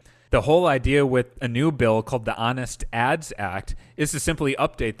PAC, right? The whole idea with a new bill called the Honest Ads Act is to simply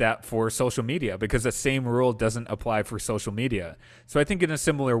update that for social media, because the same rule doesn't apply for social media. So I think in a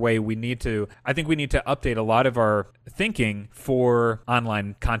similar way, we need to update a lot of our thinking for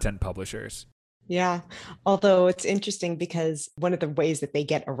online content publishers. Yeah. Although it's interesting because one of the ways that they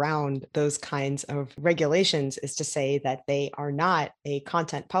get around those kinds of regulations is to say that they are not a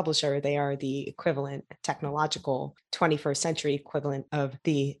content publisher. They are the equivalent technological 21st century equivalent of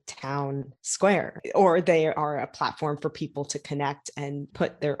the town square, or they are a platform for people to connect and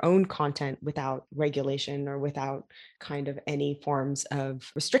put their own content without regulation or without kind of any forms of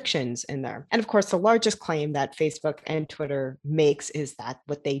restrictions in there. And of course, the largest claim that Facebook and Twitter makes is that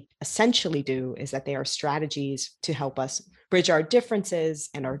what they essentially do is that they are strategies to help us bridge our differences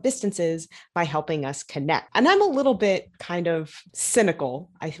and our distances by helping us connect. And I'm a little bit kind of cynical,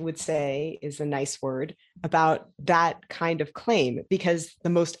 I would say is a nice word, about that kind of claim, because the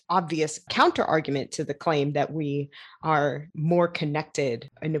most obvious counter argument to the claim that we are more connected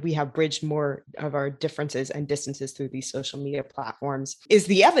and we have bridged more of our differences and distances through these social media platforms is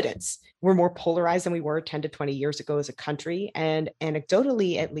the evidence. We're more polarized than we were 10 to 20 years ago as a country. And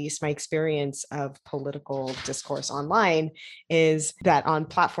anecdotally, at least, my experience of political discourse online is that on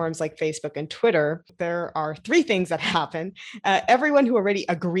platforms like Facebook and Twitter, there are three things that happen. Everyone who already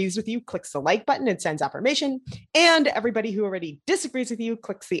agrees with you clicks the like button and sends affirmation. And everybody who already disagrees with you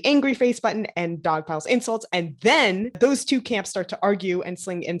clicks the angry face button and dogpiles insults. And then those two camps start to argue and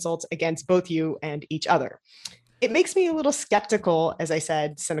sling insults against both you and each other. It makes me a little skeptical, as I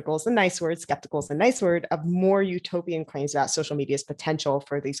said, cynical is a nice word, skeptical is a nice word, of more utopian claims about social media's potential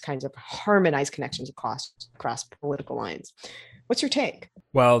for these kinds of harmonized connections across political lines. What's your take?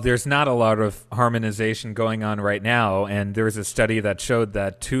 Well, there's not a lot of harmonization going on right now. And there was a study that showed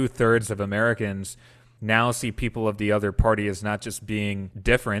that 2/3 of Americans now see people of the other party as not just being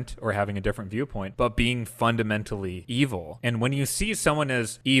different or having a different viewpoint, but being fundamentally evil. And when you see someone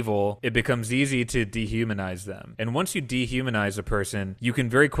as evil, it becomes easy to dehumanize them. And once you dehumanize a person, you can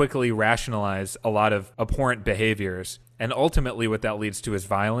very quickly rationalize a lot of abhorrent behaviors. And ultimately what that leads to is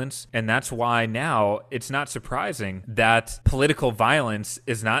violence. And that's why now it's not surprising that political violence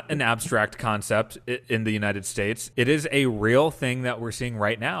is not an abstract concept in the United States. It is a real thing that we're seeing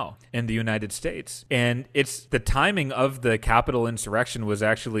right now in the United States. And it's the timing of the Capitol insurrection was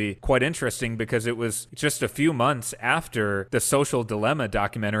actually quite interesting because it was just a few months after the Social Dilemma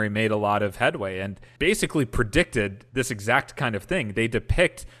documentary made a lot of headway and basically predicted this exact kind of thing. They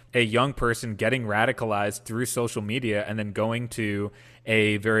depict a young person getting radicalized through social media and then going to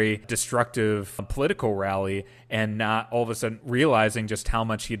a very destructive political rally and not all of a sudden realizing just how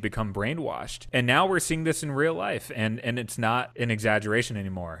much he'd become brainwashed. And now we're seeing this in real life, and it's not an exaggeration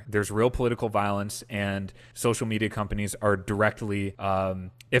anymore. There's real political violence, and social media companies are directly,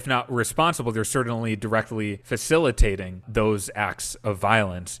 if not responsible, they're certainly directly facilitating those acts of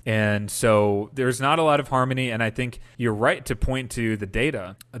violence. And so there's not a lot of harmony, and I think you're right to point to the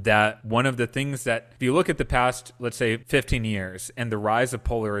data that one of the things that, if you look at the past, let's say 15 years, and the rise of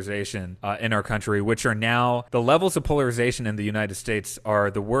polarization in our country, which are now, the levels of polarization in the United States are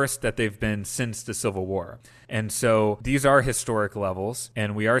the worst that they've been since the Civil War. And so these are historic levels,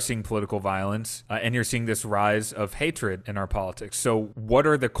 and we are seeing political violence, and you're seeing this rise of hatred in our politics. So what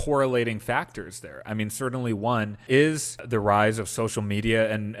are the correlating factors there? I mean, certainly one is the rise of social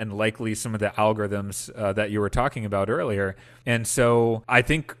media and likely some of the algorithms that you were talking about earlier. And so I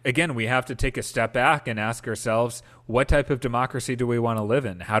think, again, we have to take a step back and ask ourselves, what type of democracy do we want to live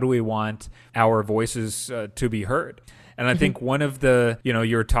in? How do we want our voices to be heard? And I think one of the,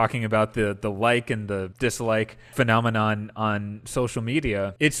 you're talking about the like and the dislike phenomenon on social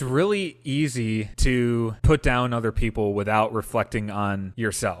media. It's really easy to put down other people without reflecting on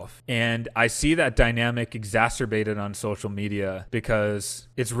yourself. And I see that dynamic exacerbated on social media because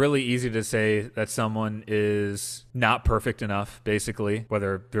it's really easy to say that someone is not perfect enough, basically,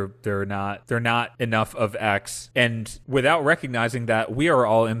 whether they're not enough of X, and without recognizing that we are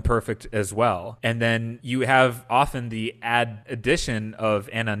all imperfect as well. And then you have often the addition of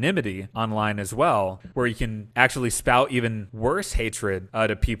anonymity online as well, where you can actually spout even worse hatred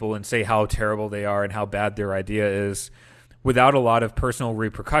to people and say how terrible they are and how bad their idea is, without a lot of personal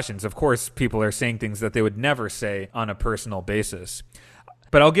repercussions. Of course, people are saying things that they would never say on a personal basis.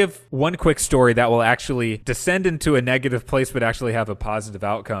 But I'll give one quick story that will actually descend into a negative place but actually have a positive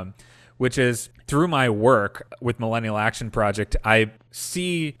outcome, which is through my work with Millennial Action Project, I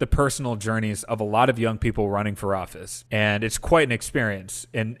see the personal journeys of a lot of young people running for office. And it's quite an experience.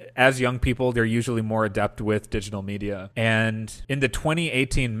 And as young people, they're usually more adept with digital media. And in the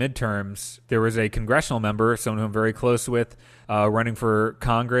 2018 midterms, there was a congressional member, someone who I'm very close with, running for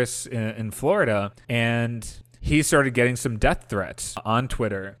Congress in Florida. And he started getting some death threats on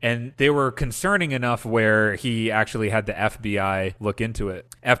Twitter, and they were concerning enough where he actually had the FBI look into it.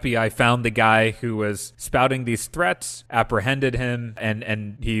 FBI found the guy who was spouting these threats, apprehended him,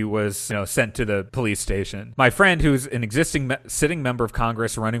 and he was sent to the police station. My friend, who's an existing sitting member of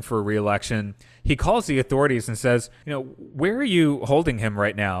Congress running for re-election, he calls the authorities and says, where are you holding him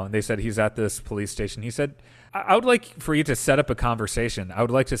right now? And they said, he's at this police station. He said, I would like for you to set up a conversation. I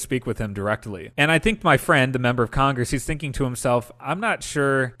would like to speak with him directly. And I think my friend, the member of Congress, he's thinking to himself, I'm not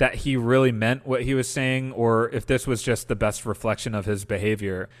sure that he really meant what he was saying, or if this was just the best reflection of his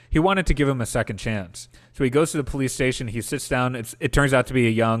behavior. He wanted to give him a second chance. So he goes to the police station. He sits down. It turns out to be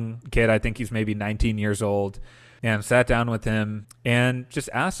a young kid. I think he's maybe 19 years old. And sat down with him and just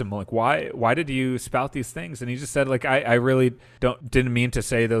asked him, why did you spout these things? And he just said, I really didn't mean to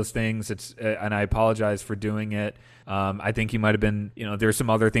say those things. And I apologize for doing it. I think he might have been, there's some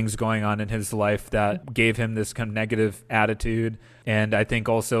other things going on in his life that gave him this kind of negative attitude. And I think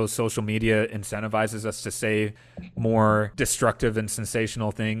also social media incentivizes us to say more destructive and sensational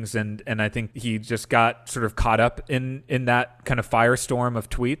things. And I think he just got sort of caught up in that kind of firestorm of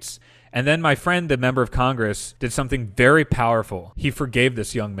tweets. And then my friend, the member of Congress, did something very powerful. He forgave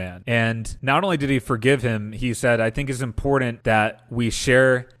this young man. And not only did he forgive him, he said, I think it's important that we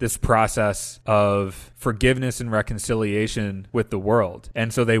share this process of forgiveness and reconciliation with the world.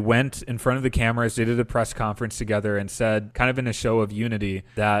 And so they went in front of the cameras, they did a press conference together and said, kind of in a show of unity,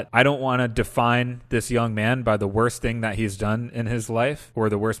 that I don't want to define this young man by the worst thing that he's done in his life or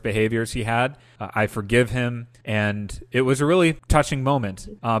the worst behaviors he had. I forgive him. And it was a really touching moment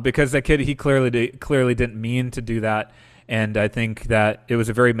because that kid, he clearly didn't mean to do that. And I think that it was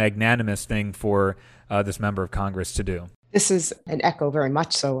a very magnanimous thing for this member of Congress to do. This is an echo very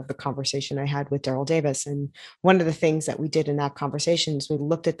much so of the conversation I had with Daryl Davis. And one of the things that we did in that conversation is we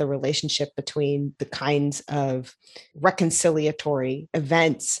looked at the relationship between the kinds of reconciliatory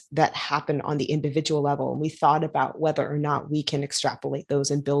events that happen on the individual level. And we thought about whether or not we can extrapolate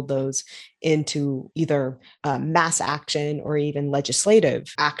those and build those into either mass action or even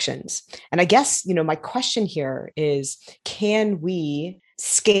legislative actions. And I guess, my question here is, can we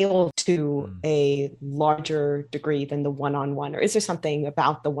scale to a larger degree than the one-on-one? Or is there something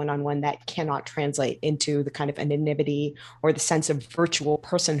about the one-on-one that cannot translate into the kind of anonymity or the sense of virtual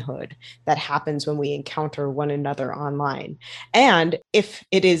personhood that happens when we encounter one another online? And if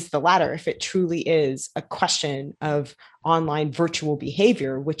it is the latter, if it truly is a question of online virtual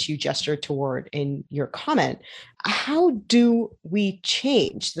behavior, which you gestured toward in your comment, how do we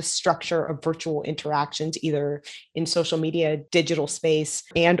change the structure of virtual interactions, either in social media, digital space,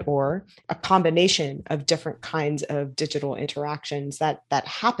 and or a combination of different kinds of digital interactions that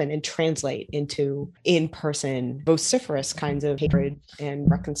happen and translate into in-person, vociferous kinds of hatred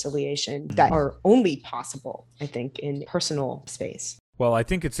and reconciliation that are only possible, I think, in personal space? Well, I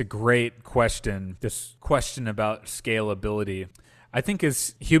think it's a great question, this question about scalability. I think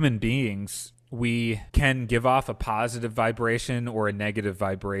as human beings, we can give off a positive vibration or a negative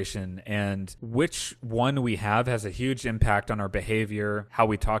vibration, and which one we have has a huge impact on our behavior, how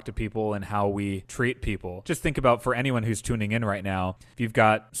we talk to people, and how we treat people. Just think about, for anyone who's tuning in right now, if you've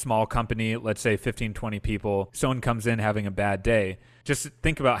got small company, let's say 15, 20 people, someone comes in having a bad day, just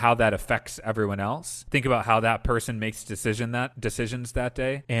think about how that affects everyone else. Think about how that person makes decisions that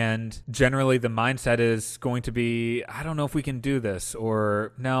day. And generally the mindset is going to be, I don't know if we can do this,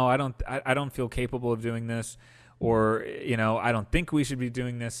 or no, I don't feel capable of doing this, or, I don't think we should be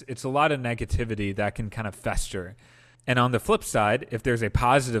doing this. It's a lot of negativity that can kind of fester. And on the flip side, if there's a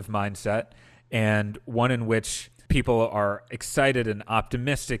positive mindset and one in which people are excited and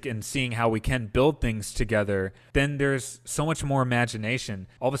optimistic and seeing how we can build things together, then there's so much more imagination.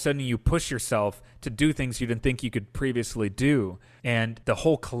 All of a sudden you push yourself to do things you didn't think you could previously do. And the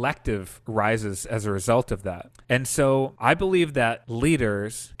whole collective rises as a result of that. And so I believe that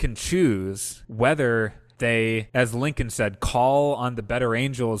leaders can choose whether they, as Lincoln said, call on the better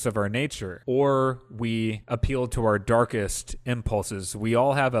angels of our nature, or we appeal to our darkest impulses. We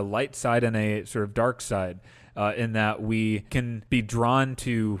all have a light side and a sort of dark side. In that we can be drawn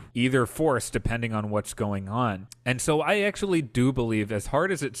to either force depending on what's going on. And so I actually do believe, as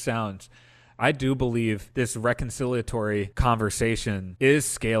hard as it sounds, I do believe this reconciliatory conversation is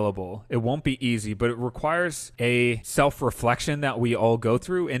scalable. It won't be easy, but it requires a self-reflection that we all go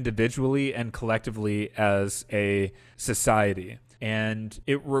through individually and collectively as a society. and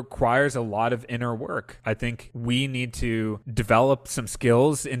it requires a lot of inner work. I think we need to develop some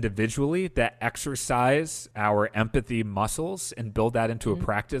skills individually that exercise our empathy muscles and build that into a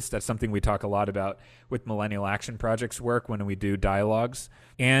practice. That's something we talk a lot about with Millennial Action Project's work when we do dialogues.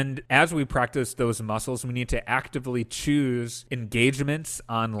 And as we practice those muscles, we need to actively choose engagements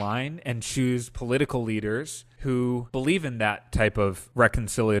online and choose political leaders who believe in that type of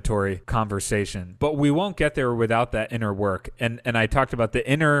reconciliatory conversation. But we won't get there without that inner work. And I talked about the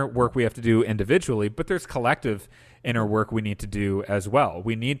inner work we have to do individually, but there's collective inner work we need to do as well.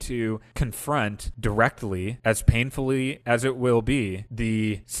 We need to confront directly, as painfully as it will be,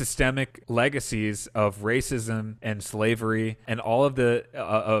 the systemic legacies of racism and slavery and all of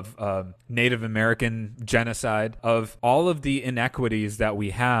the Native American genocide, of all of the inequities that we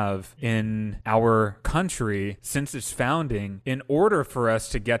have in our country since its founding, in order for us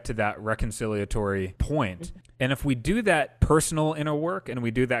to get to that reconciliatory point. And if we do that personal inner work and we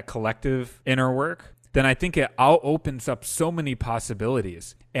do that collective inner work, then I think it all opens up so many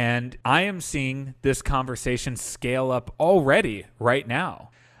possibilities. And I am seeing this conversation scale up already right now.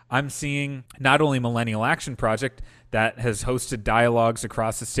 I'm seeing not only Millennial Action Project that has hosted dialogues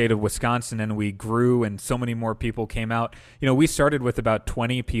across the state of Wisconsin, and we grew and so many more people came out. You know, we started with about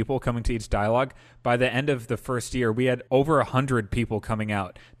 20 people coming to each dialogue. By the end of the first year, we had over 100 people coming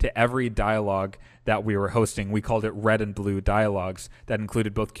out to every dialogue that we were hosting. We called it Red and Blue Dialogues. That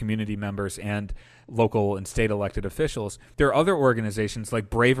included both community members and local and state elected officials. There are other organizations like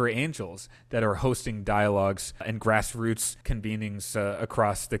Braver Angels that are hosting dialogues and grassroots convenings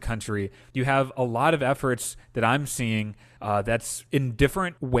across the country. You have a lot of efforts that I'm seeing that's in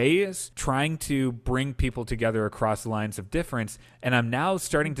different ways trying to bring people together across lines of difference. And I'm now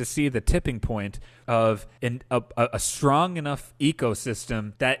starting to see the tipping point of a strong enough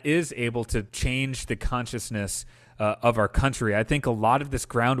ecosystem that is able to change the consciousness of our country. I think a lot of this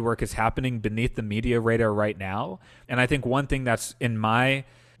groundwork is happening beneath the media radar right now. And I think one thing that's in my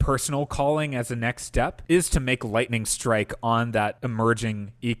personal calling as a next step is to make lightning strike on that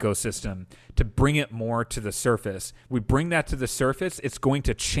emerging ecosystem, to bring it more to the surface. We bring that to the surface, it's going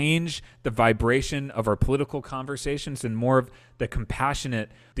to change the vibration of our political conversations, and more of the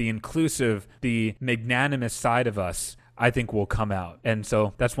compassionate, the inclusive, the magnanimous side of us, I think, will come out. And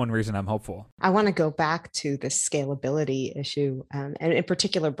so that's one reason I'm hopeful. I want to go back to the scalability issue, and in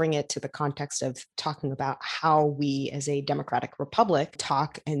particular, bring it to the context of talking about how we as a democratic republic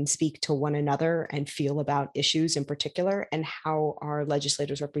talk and speak to one another and feel about issues in particular, and how our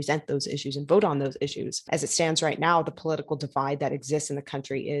legislators represent those issues and vote on those issues. As it stands right now, the political divide that exists in the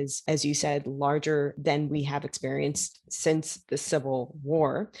country is, as you said, larger than we have experienced since the Civil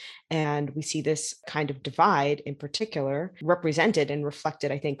War. And we see this kind of divide in particular represented and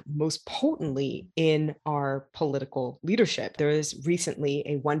reflected, I think, most potently in our political leadership. There is recently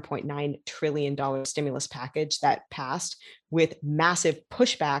a $1.9 trillion stimulus package that passed with massive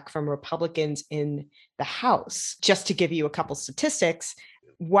pushback from Republicans in the House. Just to give you a couple statistics,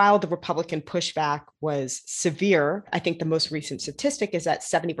 while the Republican pushback was severe, I think the most recent statistic is that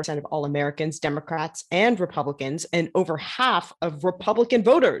 70% of all Americans, Democrats and Republicans, and over half of Republican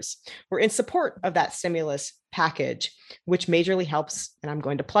voters were in support of that stimulus package, which majorly helps, and I'm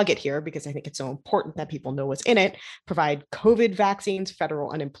going to plug it here because I think it's so important that people know what's in it, provide COVID vaccines,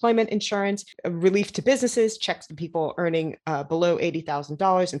 federal unemployment insurance, relief to businesses, checks to people earning below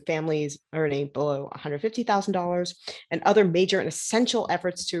 $80,000 and families earning below $150,000, and other major and essential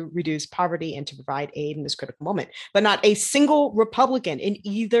efforts to reduce poverty and to provide aid in this critical moment. But not a single Republican in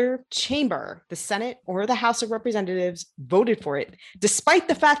either chamber, the Senate or the House of Representatives, voted for it, despite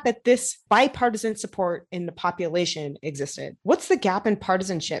the fact that this bipartisan support in the population existed. What's the gap in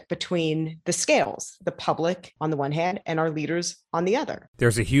partisanship between the scales, the public on the one hand and our leaders on the other?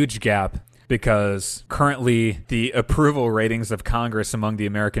 There's a huge gap, because currently the approval ratings of Congress among the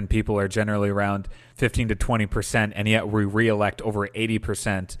American people are generally around 15 to 20%, and yet we re-elect over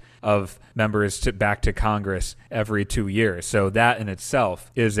 80% of members back to Congress every 2 years. So that in itself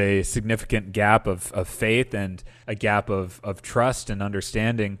is a significant gap of faith and a gap of trust and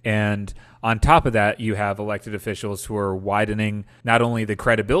understanding. And on top of that, you have elected officials who are widening not only the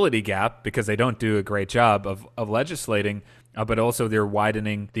credibility gap, because they don't do a great job of legislating, but also they're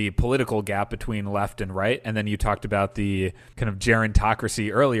widening the political gap between left and right. And then you talked about the kind of gerontocracy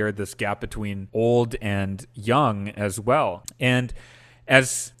earlier, this gap between old and young as well. And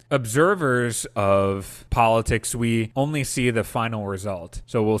as observers of politics, we only see the final result.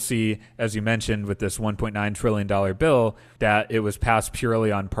 So we'll see, as you mentioned, with this $1.9 trillion bill, that it was passed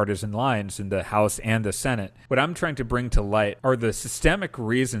purely on partisan lines in the House and the Senate. What I'm trying to bring to light are the systemic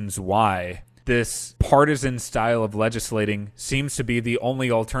reasons why this partisan style of legislating seems to be the only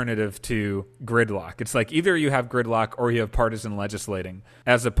alternative to gridlock. It's like either you have gridlock or you have partisan legislating,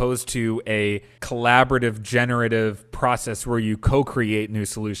 as opposed to a collaborative, generative process where you co-create new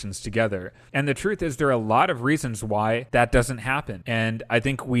solutions together. And the truth is, there are a lot of reasons why that doesn't happen. And I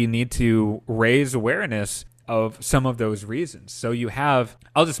think we need to raise awareness of some of those reasons. So you have,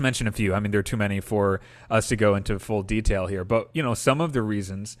 I'll just mention a few. I mean, there are too many for us to go into full detail here, but some of the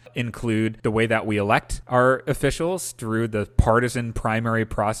reasons include the way that we elect our officials through the partisan primary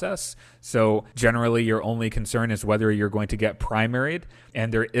process. So generally your only concern is whether you're going to get primaried,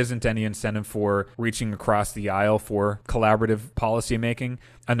 and there isn't any incentive for reaching across the aisle for collaborative policymaking.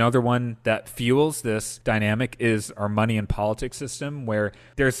 Another one that fuels this dynamic is our money and politics system, where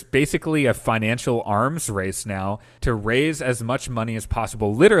there's basically a financial arms race now to raise as much money as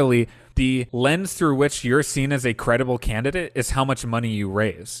possible. Literally, the lens through which you're seen as a credible candidate is how much money you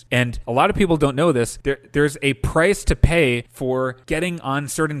raise. And a lot of people don't know this. There's a price to pay for getting on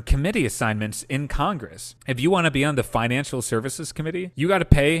certain committee assignments in Congress. If you want to be on the Financial Services Committee, you got to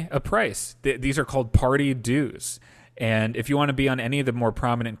pay a price. These are called party dues. And if you want to be on any of the more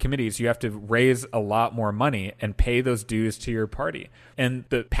prominent committees, you have to raise a lot more money and pay those dues to your party. And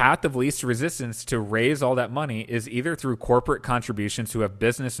the path of least resistance to raise all that money is either through corporate contributions who have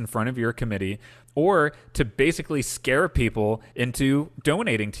business in front of your committee, or to basically scare people into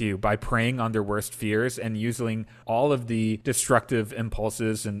donating to you by preying on their worst fears and using all of the destructive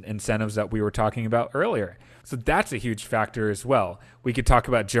impulses and incentives that we were talking about earlier. So that's a huge factor as well. We could talk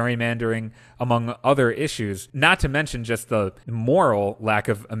about gerrymandering, among other issues, not to mention just the moral lack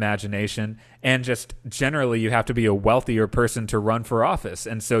of imagination, and just generally you have to be a wealthier person to run for office.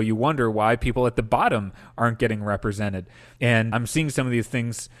 And so you wonder why people at the bottom aren't getting represented. And I'm seeing some of these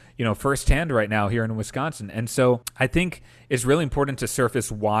things, firsthand right now here in Wisconsin. And so I think it's really important to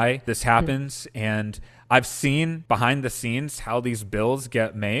surface why this happens. And I've seen behind the scenes how these bills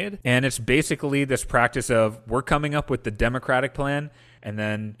get made. And it's basically this practice of we're coming up with the Democratic plan. And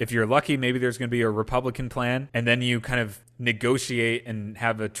then if you're lucky, maybe there's going to be a Republican plan. And then you kind of negotiate and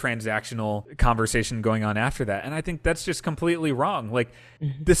have a transactional conversation going on after that. And I think that's just completely wrong.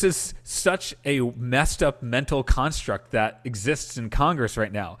 This is such a messed up mental construct that exists in Congress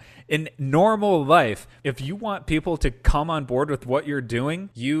right now. In normal life, if you want people to come on board with what you're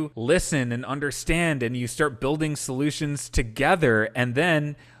doing, you listen and understand and you start building solutions together. And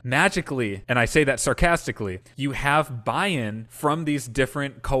then magically, and I say that sarcastically, you have buy-in from these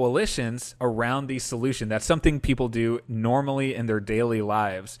different coalitions around the solution. That's something people do normally in their daily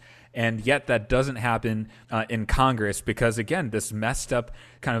lives. And yet that doesn't happen in Congress because, again, this messed up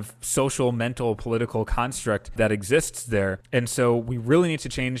kind of social, mental, political construct that exists there. And so we really need to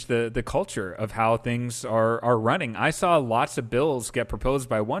change the culture of how things are running. I saw lots of bills get proposed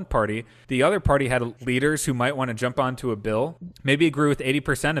by one party. The other party had leaders who might want to jump onto a bill, maybe agree with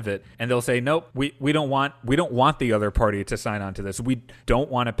 80% of it, and they'll say, nope, we don't want the other party to sign on to this. We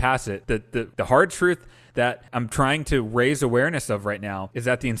don't want to pass it. The hard truth that I'm trying to raise awareness of right now is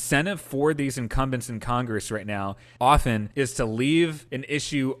that the incentive for these incumbents in Congress right now often is to leave an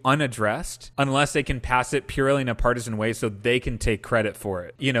issue unaddressed unless they can pass it purely in a partisan way so they can take credit for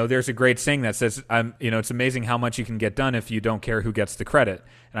it. There's a great saying that says, it's amazing how much you can get done if you don't care who gets the credit.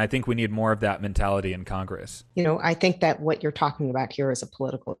 And I think we need more of that mentality in Congress. I think that what you're talking about here is a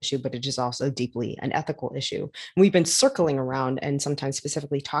political issue, but it is also deeply an ethical issue. We've been circling around and sometimes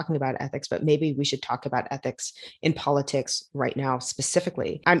specifically talking about ethics, but maybe we should talk about ethics in politics right now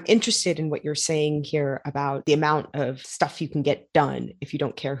specifically. I'm interested in what you're saying here about the amount of stuff you can get done if you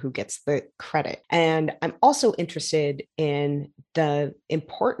don't care who gets the credit. And I'm also interested in the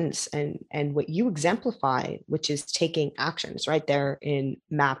importance and what you exemplify, which is taking actions right there in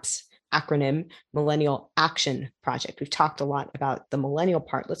MAP's acronym, Millennial Action Project. We've talked a lot about the millennial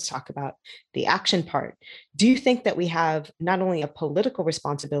part. Let's talk about the action part. Do you think that we have not only a political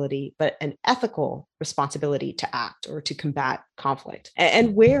responsibility, but an ethical responsibility to act or to combat conflict?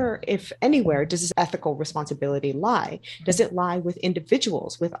 And where, if anywhere, does this ethical responsibility lie? Does it lie with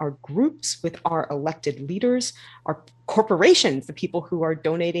individuals, with our groups, with our elected leaders, our corporations, the people who are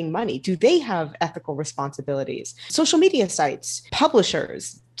donating money? Do they have ethical responsibilities? Social media sites,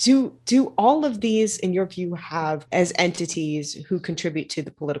 publishers, do all of these, in your view, have, as entities who contribute to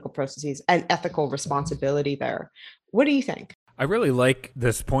the political processes, an ethical responsibility there? What do you think? I really like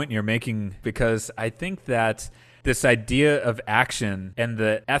this point you're making because I think that this idea of action and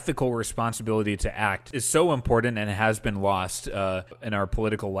the ethical responsibility to act is so important and has been lost in our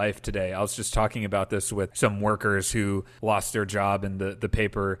political life today. I was just talking about this with some workers who lost their job in the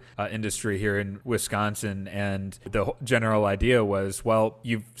paper industry here in Wisconsin. And the general idea was, well,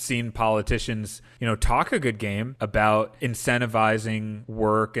 you've seen politicians, talk a good game about incentivizing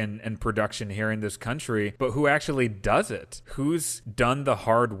work and production here in this country, but who actually does it? Who's done the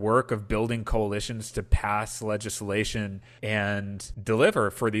hard work of building coalitions to pass legislation and deliver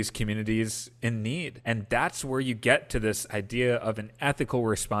for these communities in need? And that's where you get to this idea of an ethical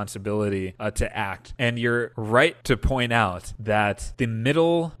responsibility to act. And you're right to point out that the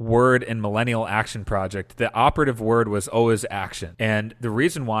middle word in Millennial Action Project, the operative word was always action. And the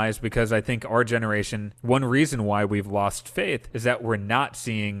reason why is because I think our generation, one reason why we've lost faith is that we're not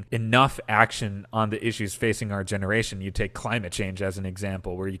seeing enough action on the issues facing our generation. You take climate change as an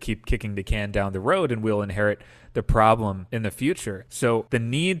example, where you keep kicking the can down the road and we'll inherit the problem in the future. So the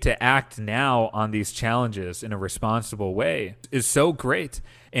need to act now on these challenges in a responsible way is so great.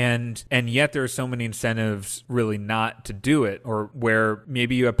 And yet there are so many incentives really not to do it, or where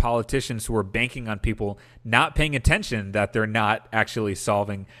maybe you have politicians who are banking on people not paying attention that they're not actually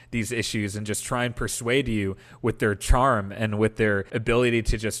solving these issues and just try and persuade you with their charm and with their ability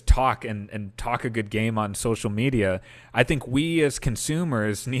to just talk and talk a good game on social media. I think we as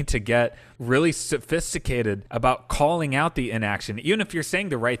consumers need to get really sophisticated about calling out the inaction, even if you're saying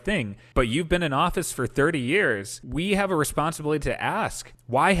the right thing, but you've been in office for 30 years. We have a responsibility to ask,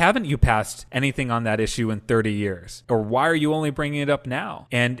 why haven't you passed anything on that issue in 30 years? Or why are you only bringing it up now?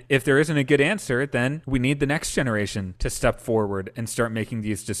 And if there isn't a good answer, then we need the next generation to step forward and start making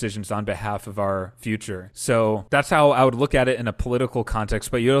these decisions on behalf of our future. So that's how I would look at it in a political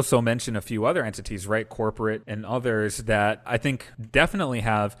context. But you also mentioned a few other entities, right? Corporate and others that I think definitely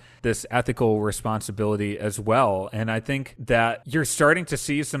have this ethical responsibility as well. And I think that you're starting to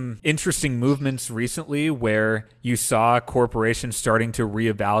see some interesting movements recently where you saw corporations starting to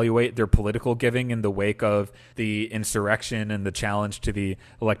reevaluate their political giving in the wake of the insurrection and the challenge to the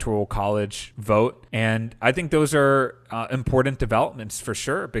Electoral College vote. And I think those are important developments for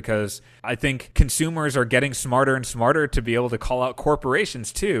sure, because I think consumers are getting smarter and smarter to be able to call out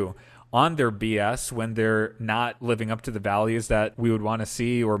corporations too on their BS when they're not living up to the values that we would want to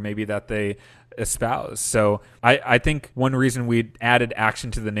see, or maybe that they espouse. So I think one reason we added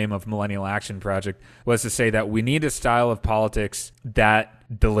action to the name of Millennial Action Project was to say that we need a style of politics that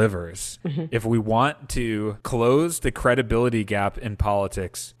delivers. Mm-hmm. If we want to close the credibility gap in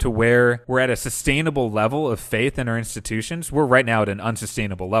politics to where we're at a sustainable level of faith in our institutions, we're right now at an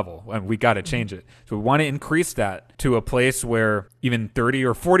unsustainable level, and we got to change it. So we want to increase that to a place where even 30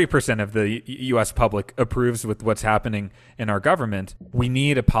 or 40% of the U.S. public approves with what's happening in our government. We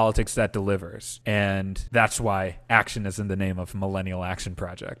need a politics that delivers. And that's why action is in the name of Millennial Action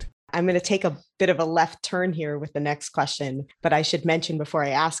Project. I'm going to take a bit of a left turn here with the next question, but I should mention before I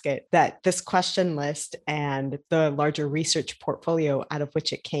ask it that this question list and the larger research portfolio out of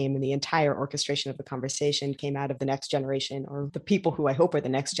which it came, and the entire orchestration of the conversation came out of the next generation, or the people who I hope are the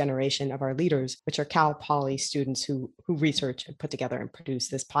next generation of our leaders, which are Cal Poly students who research and put together and produce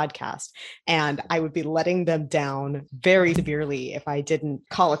this podcast. And I would be letting them down very severely if I didn't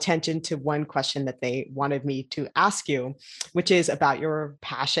call attention to one question that they wanted me to ask you, which is about your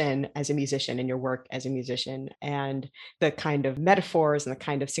passion as a musician and your work as a musician, and the kind of metaphors and the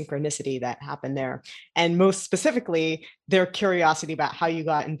kind of synchronicity that happened there. And most specifically, their curiosity about how you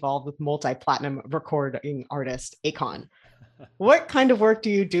got involved with multi-platinum recording artist Akon. What kind of work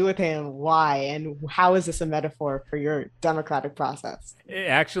do you do with him? Why? And how is this a metaphor for your democratic process? It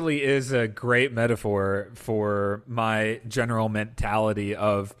actually is a great metaphor for my general mentality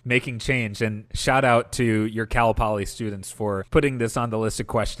of making change. And shout out to your Cal Poly students for putting this on the list of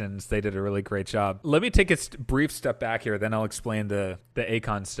questions. They did a really great job. Let me take a brief step back here, then I'll explain the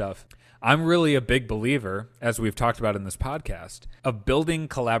Akon stuff. I'm really a big believer, as we've talked about in this podcast, of building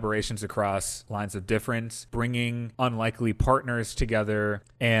collaborations across lines of difference, bringing unlikely partners together,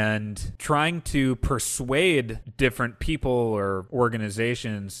 and trying to persuade different people or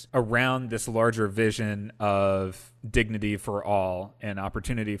organizations around this larger vision of dignity for all and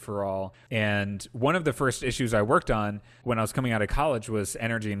opportunity for all. And one of the first issues I worked on when I was coming out of college was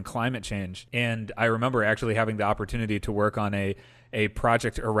energy and climate change. And I remember actually having the opportunity to work on a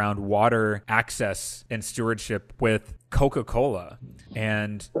project around water access and stewardship with Coca-Cola.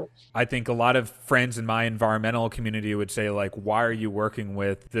 And I think a lot of friends in my environmental community would say, like, why are you working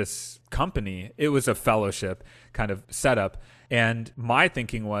with this company? It was a fellowship kind of setup. And my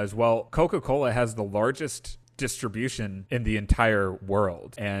thinking was, well, Coca-Cola has the largest distribution in the entire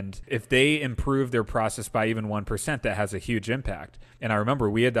world. And if they improve their process by even 1%, that has a huge impact. And I remember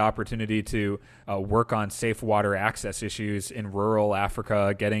we had the opportunity to work on safe water access issues in rural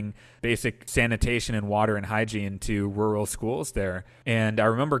Africa, getting basic sanitation and water and hygiene to rural schools there. And I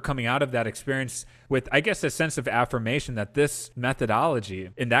remember coming out of that experience with, I guess, a sense of affirmation that this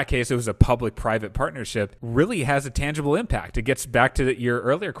methodology, in that case, it was a public-private partnership, really has a tangible impact. It gets back to your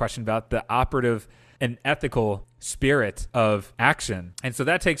earlier question about the operative and ethical spirit of action. And so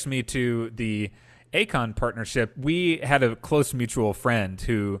that takes me to the ACON partnership. We had a close mutual friend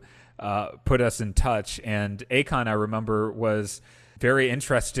who put us in touch, and ACON, I remember, was very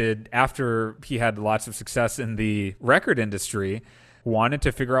interested after he had lots of success in the record industry, wanted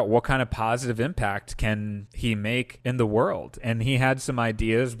to figure out what kind of positive impact can he make in the world. And he had some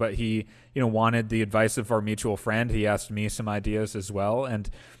ideas, but he, wanted the advice of our mutual friend. He asked me some ideas as well. And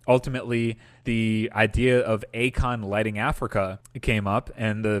ultimately, the idea of ACON Lighting Africa came up,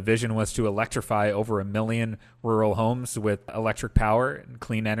 and the vision was to electrify over 1 million rural homes with electric power and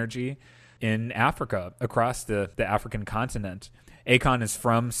clean energy in Africa, across the African continent. ACON is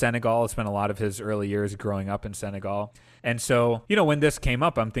from Senegal. Spent a lot of his early years growing up in Senegal. And so, when this came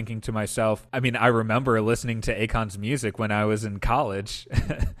up, I'm thinking to myself, I remember listening to ACON's music when I was in college,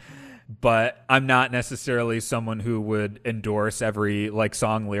 but I'm not necessarily someone who would endorse every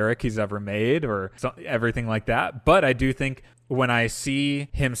song lyric he's ever made or everything like that. But I do think when I see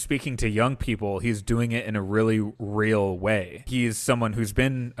him speaking to young people, he's doing it in a really real way. He's someone who's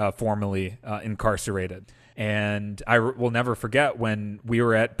been formerly incarcerated. And I will never forget when we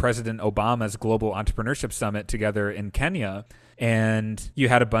were at President Obama's Global Entrepreneurship Summit together in Kenya, and you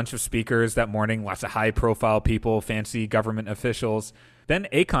had a bunch of speakers that morning, lots of high-profile people, fancy government officials. Then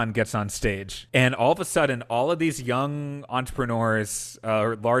ACON gets on stage, and all of a sudden, all of these young entrepreneurs,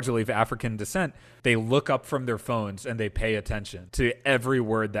 largely of African descent, they look up from their phones and they pay attention to every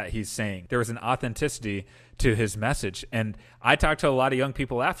word that he's saying. There was an authenticity to his message. And I talked to a lot of young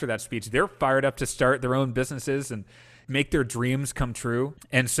people after that speech. They're fired up to start their own businesses and make their dreams come true.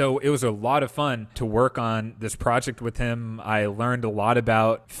 And so it was a lot of fun to work on this project with him. I learned a lot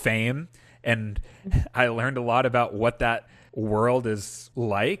about fame, and I learned a lot about what that world is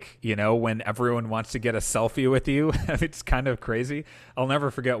like, when everyone wants to get a selfie with you. It's kind of crazy. I'll never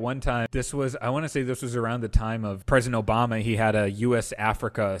forget one time, I want to say this was around the time of President Obama. He had a U.S.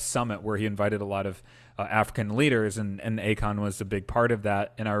 Africa summit where he invited a lot of African leaders, and ACON was a big part of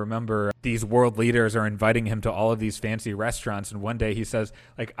that. And I remember these world leaders are inviting him to all of these fancy restaurants. And one day he says,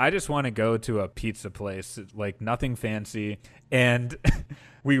 I just want to go to a pizza place, nothing fancy. And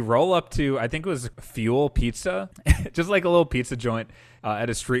we roll up to, I think it was Fuel Pizza, just like a little pizza joint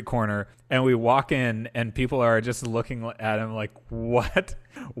at a street corner. And we walk in, and people are just looking at him like, what?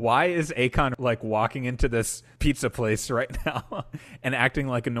 Why is ACON walking into this pizza place right now and acting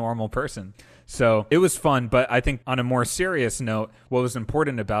like a normal person? So it was fun, but I think on a more serious note, what was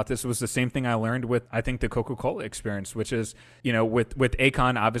important about this was the same thing I learned with, I think, the Coca-Cola experience, which is, with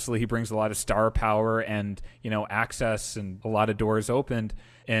ACON, obviously he brings a lot of star power and, access and a lot of doors opened.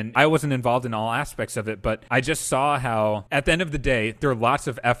 And I wasn't involved in all aspects of it, but I just saw how at the end of the day, there are lots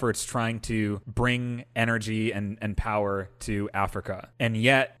of efforts trying to bring energy and power to Africa. And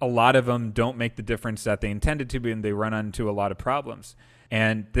yet a lot of them don't make the difference that they intended to be, and they run into a lot of problems.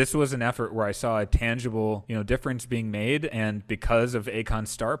 And this was an effort where I saw a tangible, difference being made. And because of ACON's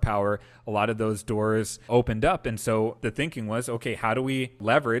star power, a lot of those doors opened up. And so the thinking was, okay, how do we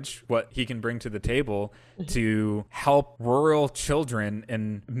leverage what he can bring to the table to help rural children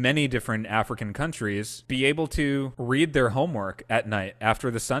in many different African countries be able to read their homework at night after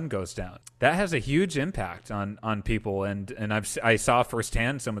the sun goes down? That has a huge impact on people. And I saw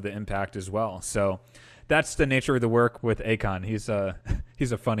firsthand some of the impact as well. So that's the nature of the work with ACON. He's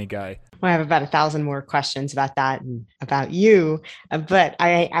a funny guy. Well, I have about 1,000 more questions about that and about you, but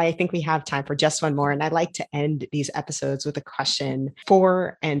I think we have time for just one more. And I'd like to end these episodes with a question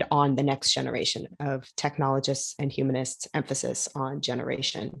for and on the next generation of technologists and humanists, emphasis on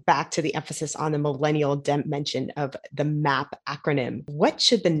generation. Back to the emphasis on the millennial dimension of the MAP acronym. What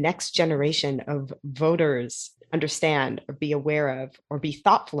should the next generation of voters understand or be aware of or be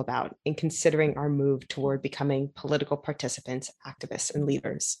thoughtful about in considering our move toward becoming political participants, activists, and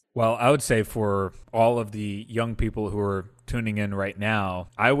leaders? Well, I would say for all of the young people who are tuning in right now,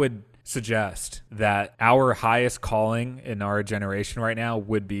 I would suggest that our highest calling in our generation right now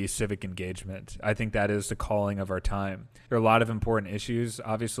would be civic engagement. I think that is the calling of our time. There are a lot of important issues,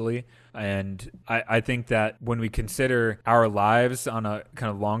 obviously, and I think that when we consider our lives on a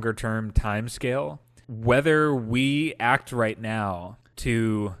kind of longer term time scale, whether we act right now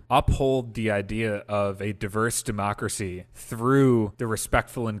to uphold the idea of a diverse democracy through the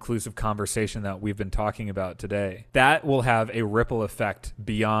respectful, inclusive conversation that we've been talking about today, that will have a ripple effect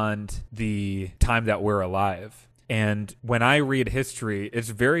beyond the time that we're alive. And when I read history, it's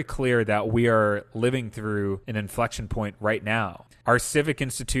very clear that we are living through an inflection point right now. Our civic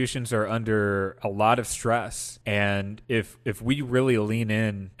institutions are under a lot of stress. And if we really lean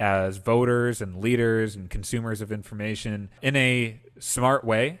in as voters and leaders and consumers of information in a smart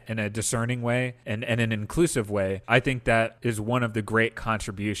way, in a discerning way, and an inclusive way, I think that is one of the great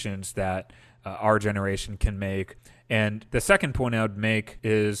contributions that our generation can make. And the second point I would make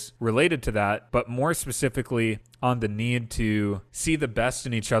is related to that, but more specifically on the need to see the best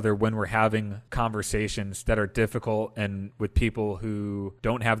in each other when we're having conversations that are difficult and with people who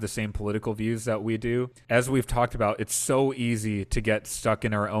don't have the same political views that we do. As we've talked about, it's so easy to get stuck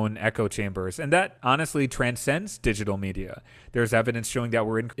in our own echo chambers, and that honestly transcends digital media. There's evidence showing that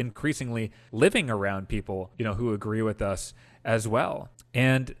we're increasingly living around people, who agree with us as well.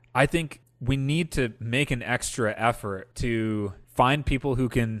 And I think we need to make an extra effort to find people who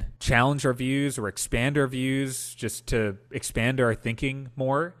can challenge our views or expand our views, just to expand our thinking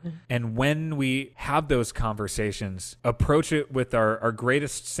more. And when we have those conversations, approach it with our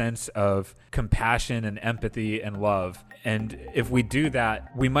greatest sense of compassion and empathy and love. And if we do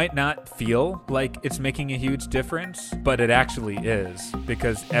that, we might not feel like it's making a huge difference, but it actually is,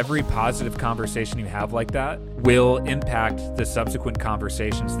 because every positive conversation you have like that will impact the subsequent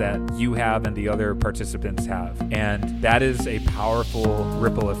conversations that you have and the other participants have. And that is a powerful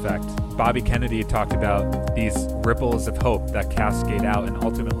ripple effect. Bobby Kennedy talked about these ripples of hope that cascade out and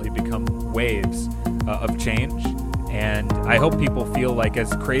ultimately become waves of change. And I hope people feel like,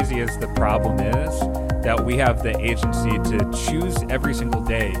 as crazy as the problem is, that we have the agency to choose every single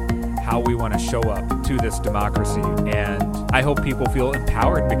day how we want to show up to this democracy. And I hope people feel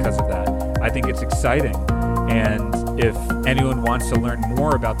empowered because of that. I think it's exciting. And if anyone wants to learn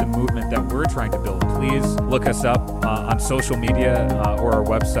more about the movement that we're trying to build, please look us up on social media or our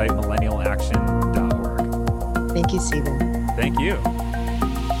website, millennialaction.org. Thank you, Stephen. Thank you.